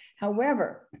today.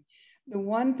 However, the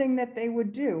one thing that they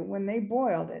would do when they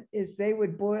boiled it is they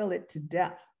would boil it to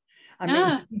death. I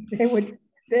mean,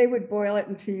 they would boil it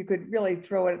until you could really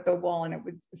throw it at the wall and it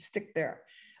would stick there.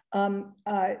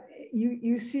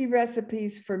 You see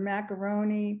recipes for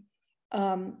macaroni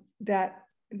that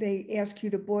they ask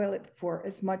you to boil it for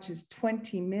as much as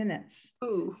 20 minutes.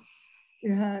 Ooh.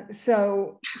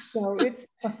 So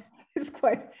it's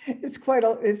quite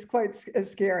a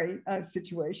scary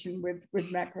situation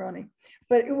with macaroni,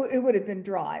 but it would have been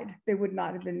dried. They would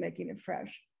not have been making it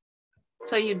fresh.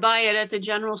 So you'd buy it at the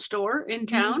general store in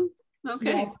town?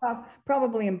 Okay. Yeah,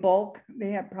 probably in bulk.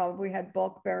 They probably had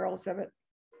bulk barrels of it.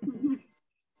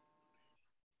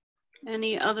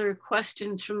 Any other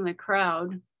questions from the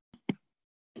crowd?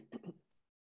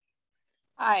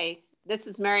 Hi, this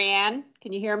is Marianne.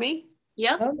 Can you hear me?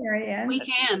 Yep. Oh, Marianne. We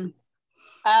can.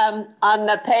 On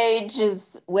the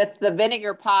pages with the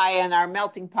vinegar pie and our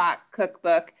melting pot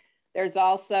cookbook, there's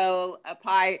also a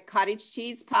pie, cottage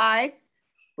cheese pie,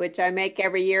 which I make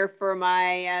every year for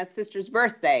my sister's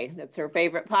birthday. That's her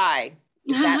favorite pie.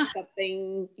 Is that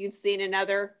something you've seen in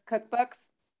other cookbooks?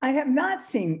 I have not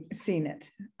seen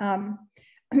it.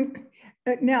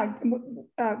 Now,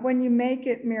 when you make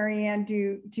it, Marianne,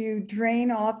 do you drain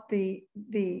off the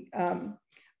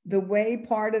whey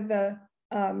part of the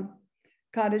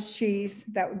cottage cheese?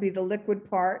 That would be the liquid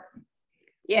part.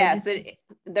 Yes,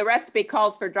 the recipe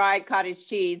calls for dried cottage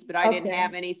cheese, but I didn't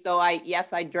have any, so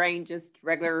I drained just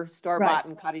regular store-bought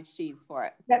and cottage cheese for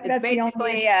it.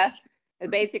 It's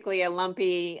basically a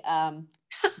lumpy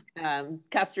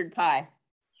custard pie.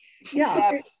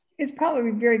 Yeah, it's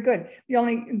probably very good. The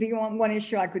one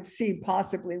issue I could see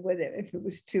possibly with it, if it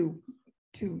was too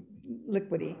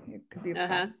liquidy, it could be a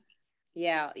problem.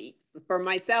 Yeah, for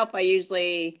myself, I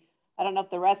don't know if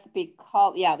the recipe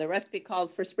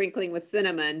calls for sprinkling with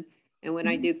cinnamon. And when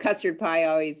I do custard pie, I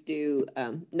always do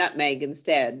nutmeg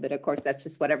instead. But of course, that's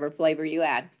just whatever flavor you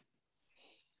add.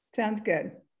 Sounds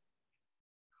good.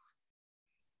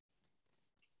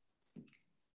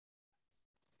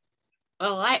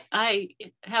 Well, I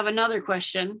have another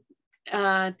question.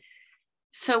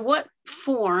 So what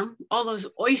form, all those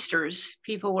oysters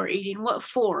people were eating, what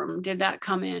form did that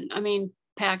come in? I mean,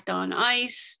 packed on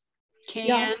ice,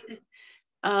 canned? Yeah.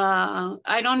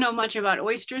 I don't know much about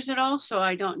oysters at all, so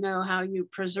I don't know how you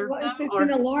preserve them. It's an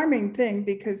alarming thing,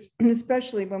 because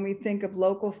especially when we think of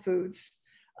local foods,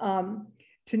 to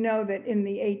know that in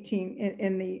the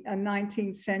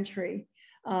 19th century,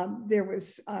 there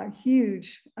was a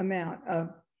huge amount of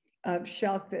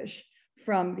shellfish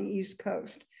from the East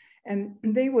Coast, and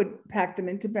they would pack them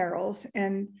into barrels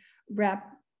and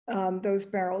wrap those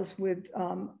barrels with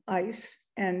ice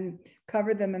and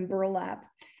cover them in burlap,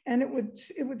 and it would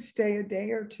stay a day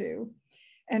or two.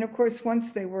 And of course, once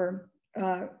they were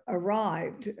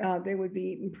arrived, they would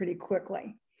be eaten pretty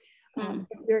quickly.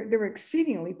 They're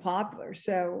exceedingly popular.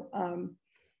 So.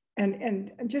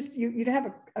 And just you'd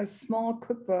have a small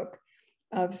cookbook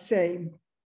of, say,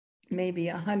 maybe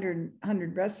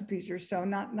 100 recipes or so,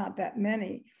 not that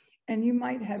many, and you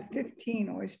might have 15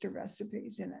 oyster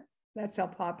recipes in it. That's how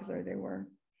popular they were.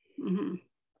 Mm-hmm.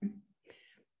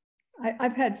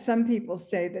 I've had some people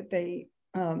say that they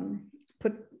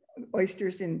put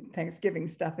oysters in Thanksgiving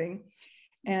stuffing,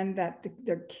 and that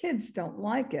their kids don't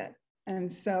like it,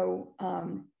 and so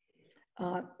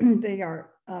they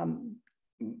are.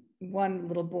 One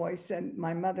little boy said,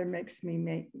 "My mother makes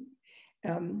me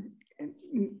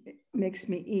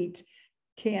eat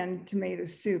canned tomato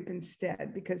soup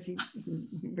instead, because he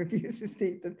refuses to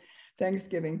eat the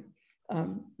Thanksgiving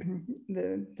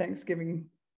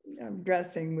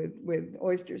dressing with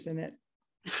oysters in it."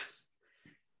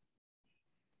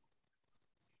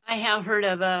 I have heard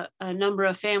of a number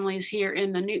of families here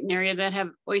in the Newton area that have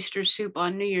oyster soup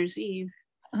on New Year's Eve.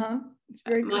 It's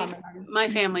very common. My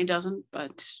family doesn't,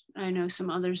 but I know some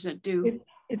others that do.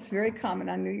 It's very common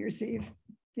on New Year's Eve.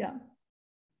 Yeah.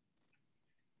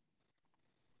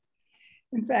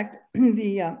 In fact,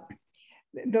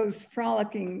 those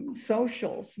frolicking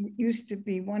socials used to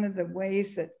be one of the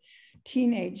ways that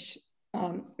teenage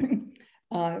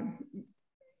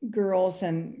girls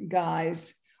and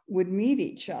guys would meet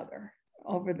each other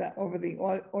over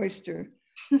the oyster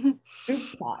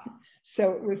soup pot.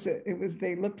 So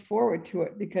they looked forward to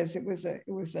it because it was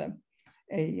a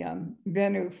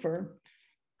venue for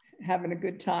having a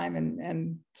good time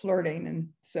and flirting and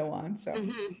so on. So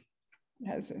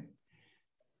it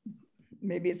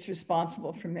maybe it's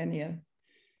responsible for many a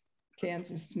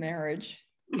Kansas marriage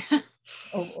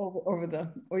over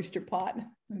the oyster pot.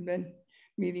 I've been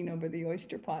meeting over the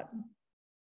oyster pot.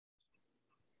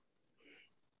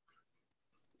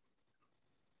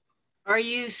 Are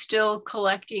you still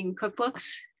collecting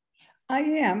cookbooks? I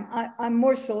am. I'm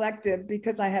more selective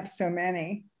because I have so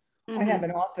many. I have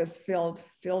an office filled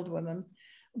with them,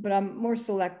 but I'm more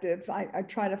selective. I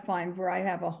try to find where I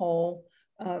have a hole,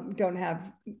 don't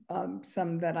have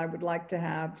some that I would like to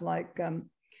have, like,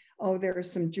 oh, there are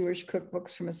some Jewish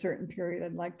cookbooks from a certain period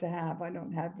I'd like to have. I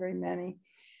don't have very many.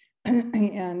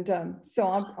 And so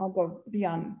I'll go be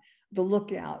on the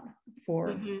lookout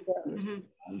for those.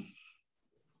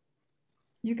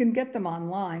 You can get them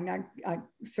online. I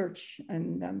search,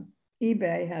 and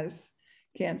eBay has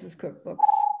Kansas cookbooks.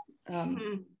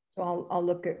 So I'll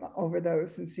look over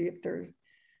those and see if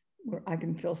where I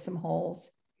can fill some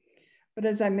holes. But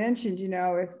as I mentioned, you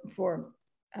know,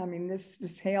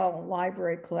 this Hale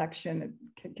Library collection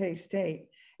at K-State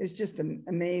is just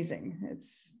amazing.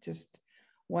 It's just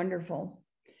wonderful.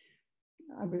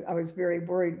 I was very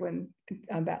worried when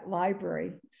that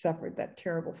library suffered that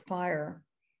terrible fire,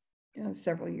 you know,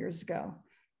 several years ago,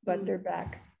 but they're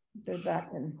back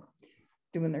and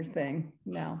doing their thing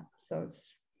now. So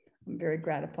I'm very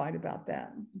gratified about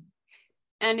that.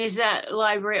 And is that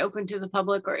library open to the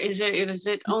public, or is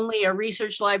it only a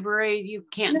research library? You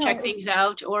can't check things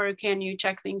out, or can you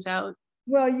check things out?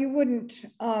 Well, you wouldn't.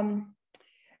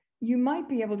 You might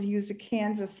be able to use a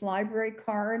Kansas library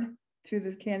card through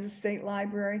the Kansas State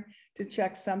Library to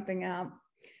check something out,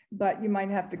 but you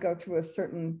might have to go through a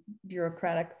certain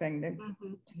bureaucratic thing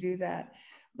to do that.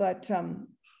 But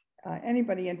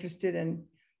anybody interested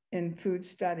in food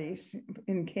studies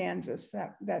in Kansas,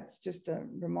 that's just a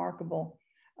remarkable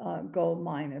gold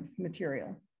mine of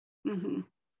material.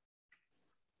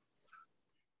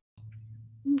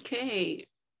 Okay.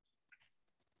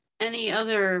 Any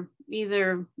other,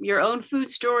 either your own food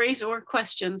stories or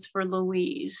questions for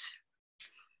Louise?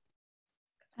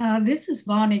 This is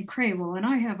Bonnie Cravel, and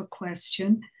I have a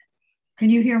question. Can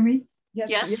you hear me?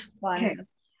 Yes. Okay.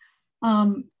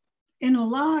 In a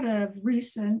lot of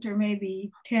recent, or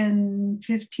maybe 10,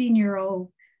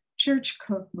 15-year-old church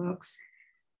cookbooks,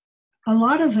 a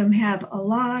lot of them have a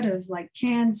lot of like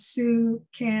canned soup,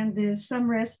 canned this. Some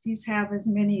recipes have as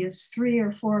many as 3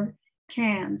 or 4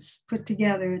 cans put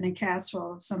together in a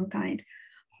casserole of some kind.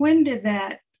 When did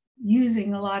that,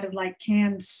 using a lot of like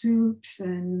canned soups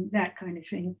and that kind of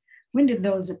thing, when did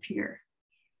those appear?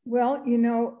 Well, you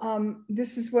know,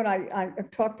 this is what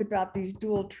I've talked about, these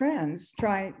dual trends,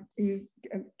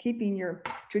 keeping your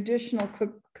traditional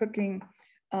cooking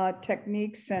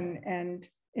techniques and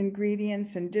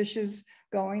ingredients and dishes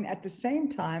going. At the same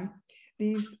time,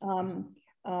 these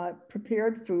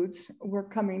prepared foods were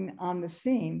coming on the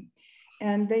scene,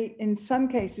 and in some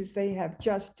cases, they have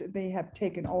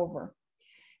taken over.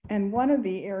 And one of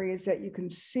the areas that you can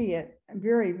see it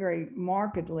very, very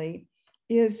markedly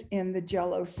is in the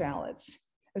Jell-O salads,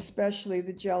 especially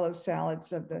the Jell-O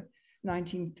salads of the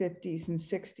 1950s and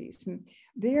 60s. And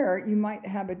there you might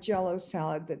have a Jell-O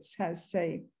salad that has,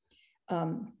 say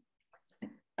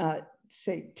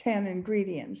 10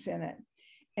 ingredients in it,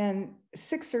 and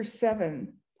 6 or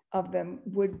 7 of them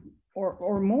would,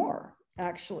 or more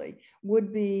actually,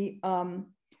 would be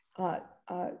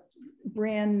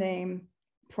brand name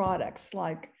products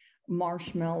like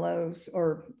marshmallows,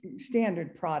 or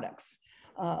standard products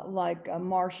like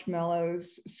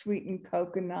marshmallows, sweetened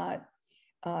coconut,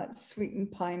 sweetened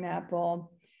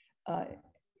pineapple,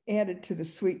 added to the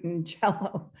sweetened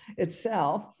Jell-O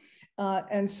itself.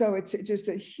 And so it's just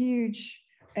a huge,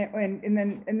 and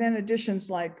then additions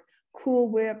like Cool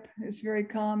Whip is very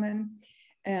common.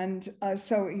 And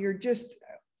so you're just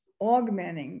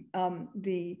augmenting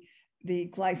the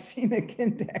glycemic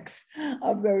index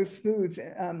of those foods.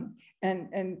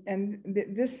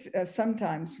 This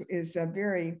sometimes is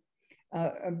very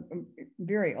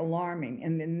alarming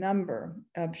in the number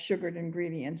of sugared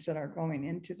ingredients that are going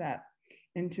into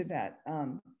that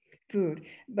food.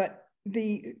 But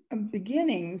the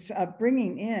beginnings of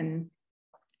bringing in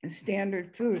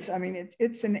standard foods, I mean,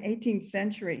 it's an 18th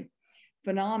century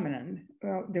phenomenon.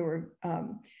 There were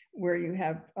where you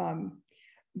have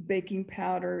baking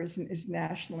powder is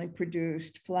nationally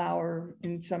produced, flour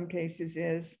in some cases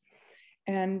is,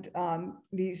 And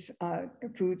these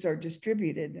foods are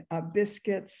distributed,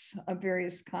 biscuits of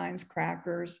various kinds,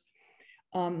 crackers.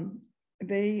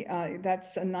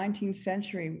 That's a 19th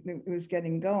century, it was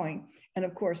getting going. And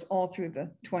of course, all through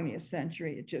the 20th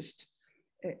century, it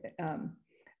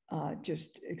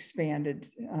just expanded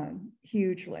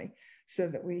hugely, so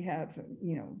that we have,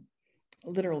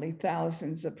 literally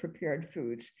thousands of prepared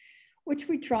foods, which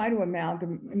we try to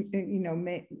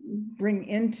amalgamate, bring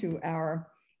into our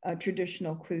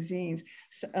traditional cuisines.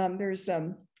 So, there's,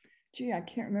 gee, I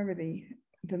can't remember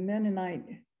the Mennonite,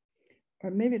 or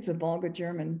maybe it's a Volga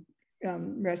German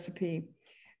recipe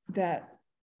that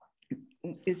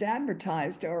is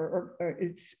advertised, or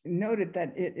it's noted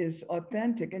that it is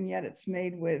authentic, and yet it's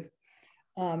made with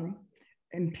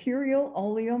imperial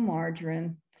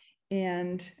oleomargarine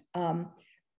and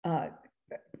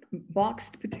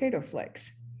boxed potato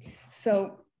flakes.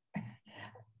 So,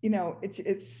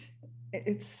 it's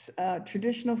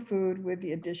traditional food with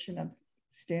the addition of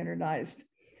standardized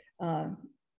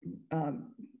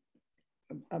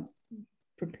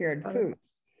prepared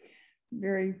foods.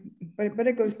 But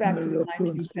it goes back to the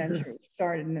 19th century. It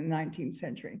started in the 19th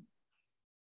century.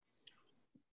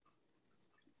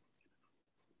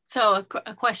 So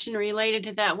a question related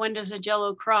to that: when does a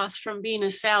Jell-O cross from being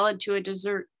a salad to a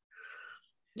dessert?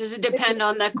 Does it depend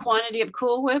on the quantity of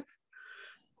Cool Whip?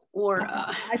 Or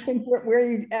I think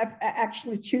where you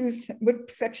actually choose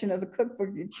what section of the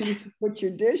cookbook you choose to put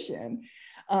your dish in.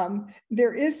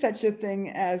 There is such a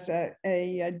thing as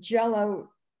a Jell-O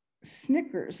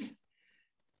Snickers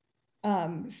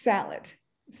salad,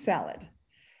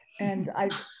 and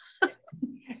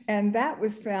and that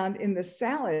was found in the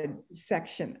salad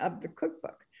section of the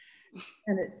cookbook,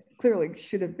 and it clearly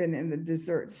should have been in the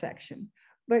dessert section.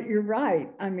 But you're right.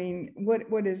 I mean,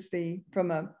 what is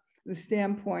from the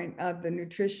standpoint of the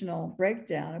nutritional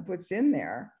breakdown of what's in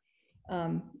there?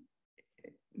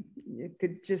 It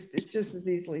could just as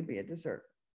easily be a dessert.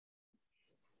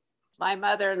 My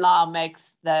mother-in-law makes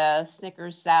the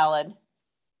Snickers salad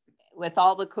with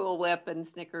all the Cool Whip and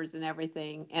Snickers and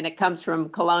everything. And it comes from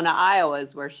Kelowna, Iowa,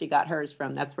 is where she got hers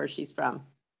from. That's where she's from.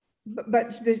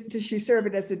 But does she serve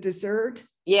it as a dessert?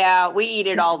 Yeah, we eat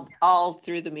it all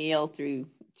through the meal, through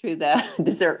the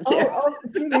dessert too.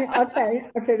 Okay,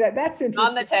 that's interesting.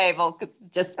 On the table, because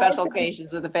just special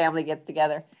occasions when the family gets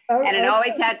together. And it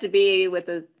always had to be with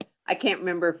I can't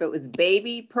remember if it was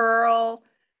baby pearl,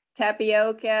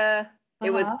 tapioca.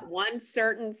 It was one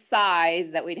certain size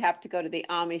that we'd have to go to the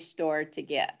Amish store to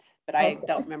get. But I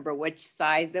don't remember which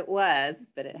size it was,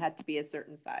 but it had to be a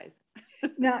certain size.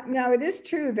 Now it is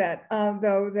true that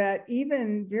though that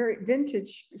even very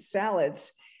vintage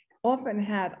salads often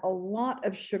had a lot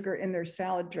of sugar in their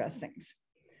salad dressings,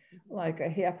 like a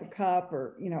half a cup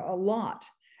or a lot.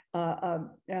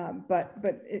 But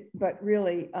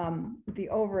really the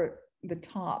over the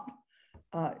top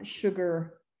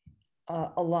sugar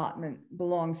allotment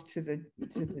belongs to the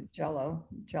Jell-O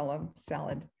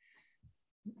salad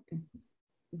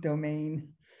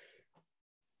domain.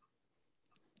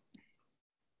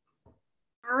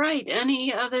 all right,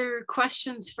 any other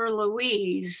questions for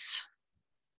Louise?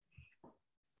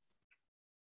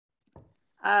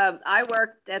 I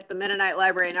worked at the Mennonite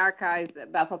Library and Archives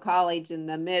at Bethel College in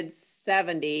the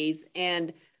mid-'70s,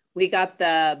 and we got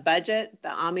the budget, the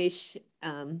Amish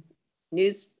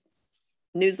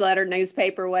newsletter,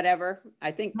 newspaper, whatever.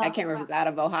 I can't remember if it was out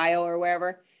of Ohio or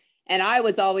wherever. And I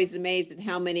was always amazed at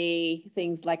how many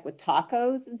things like with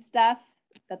tacos and stuff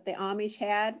that the Amish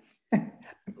had.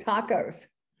 Tacos.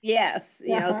 Yes,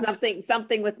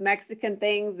 something with Mexican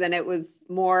things, and it was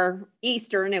more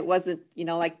Eastern. It wasn't,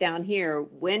 like down here.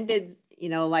 When did,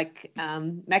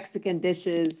 Mexican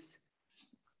dishes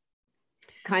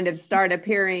kind of start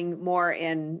appearing more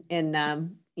in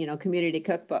community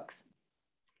cookbooks?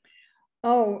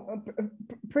 Oh,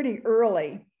 pretty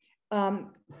early.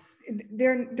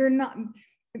 They're not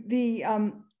the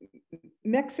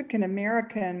Mexican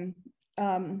American.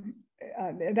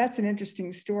 That's an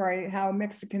interesting story, how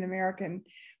Mexican American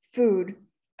food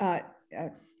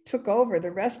took over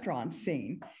the restaurant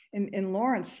scene. In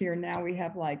Lawrence here now we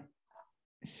have like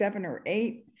 7 or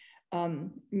 8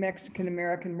 Mexican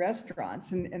American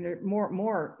restaurants, and there are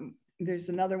more. There's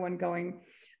another one going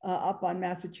up on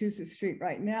Massachusetts Street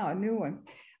right now, a new one.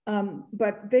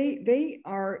 But they've been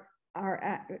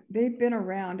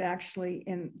around actually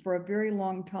for a very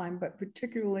long time, but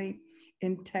particularly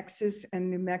in Texas and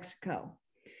New Mexico.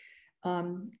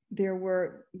 There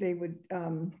were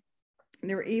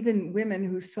even women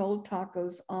who sold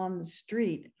tacos on the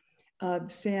street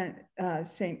of St.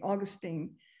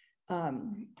 Augustine,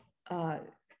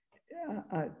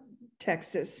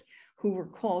 Texas, who were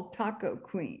called taco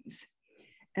queens.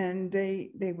 And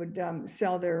they would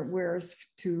sell their wares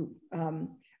to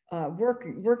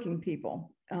working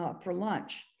people for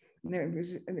lunch. And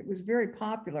it was very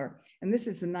popular. And this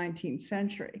is the 19th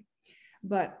century.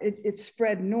 But it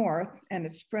spread north and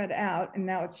it spread out, and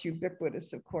now it's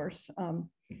ubiquitous, of course,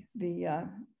 the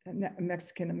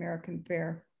Mexican-American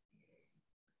fare.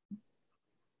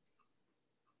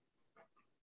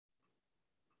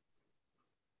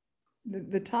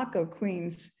 The taco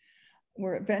queens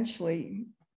were eventually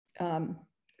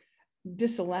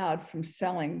disallowed from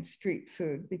selling street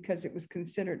food because it was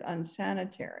considered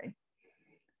unsanitary.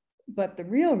 But the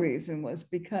real reason was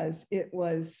because it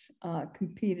was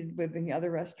competed with the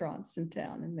other restaurants in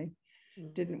town, and they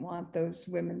didn't want those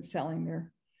women selling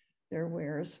their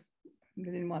wares. They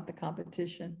didn't want the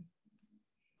competition.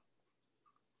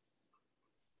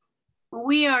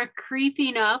 We are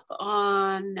creeping up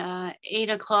on 8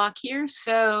 o'clock here,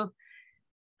 so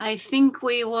I think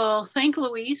we will thank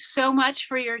Louise so much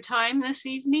for your time this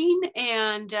evening,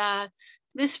 and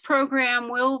this program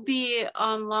will be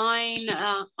online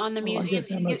on the museum. I guess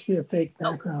that must be a fake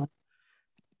background.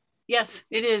 Yes,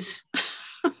 it is.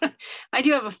 I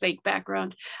do have a fake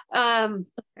background, but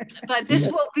this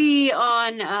will be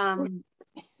on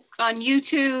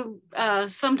YouTube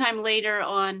sometime later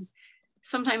on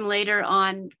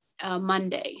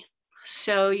Monday.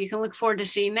 So you can look forward to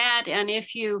seeing that. And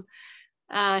if you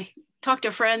talk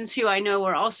to friends who I know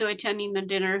are also attending the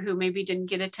dinner who maybe didn't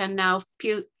get to attend now,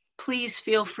 please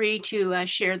feel free to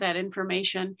share that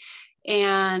information.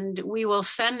 And we will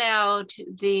send out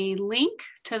the link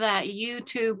to that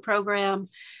YouTube program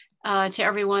to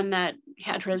everyone that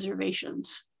had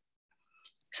reservations.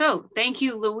 So thank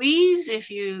you, Louise. If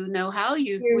you know how,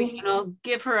 we can all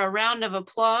give her a round of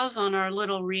applause on our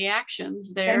little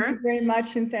reactions there. Thank you very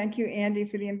much. And thank you, Andy,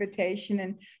 for the invitation,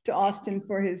 and to Austin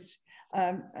for his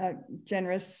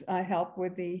generous help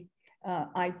with the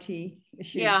IT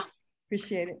issues. Yeah.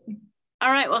 Appreciate it.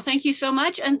 All right. Well, thank you so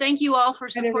much. And thank you all for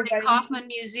supporting everybody. Kauffman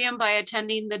Museum by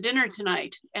attending the dinner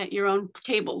tonight at your own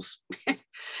tables.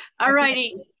 All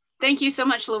righty. Thank you so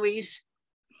much, Louise.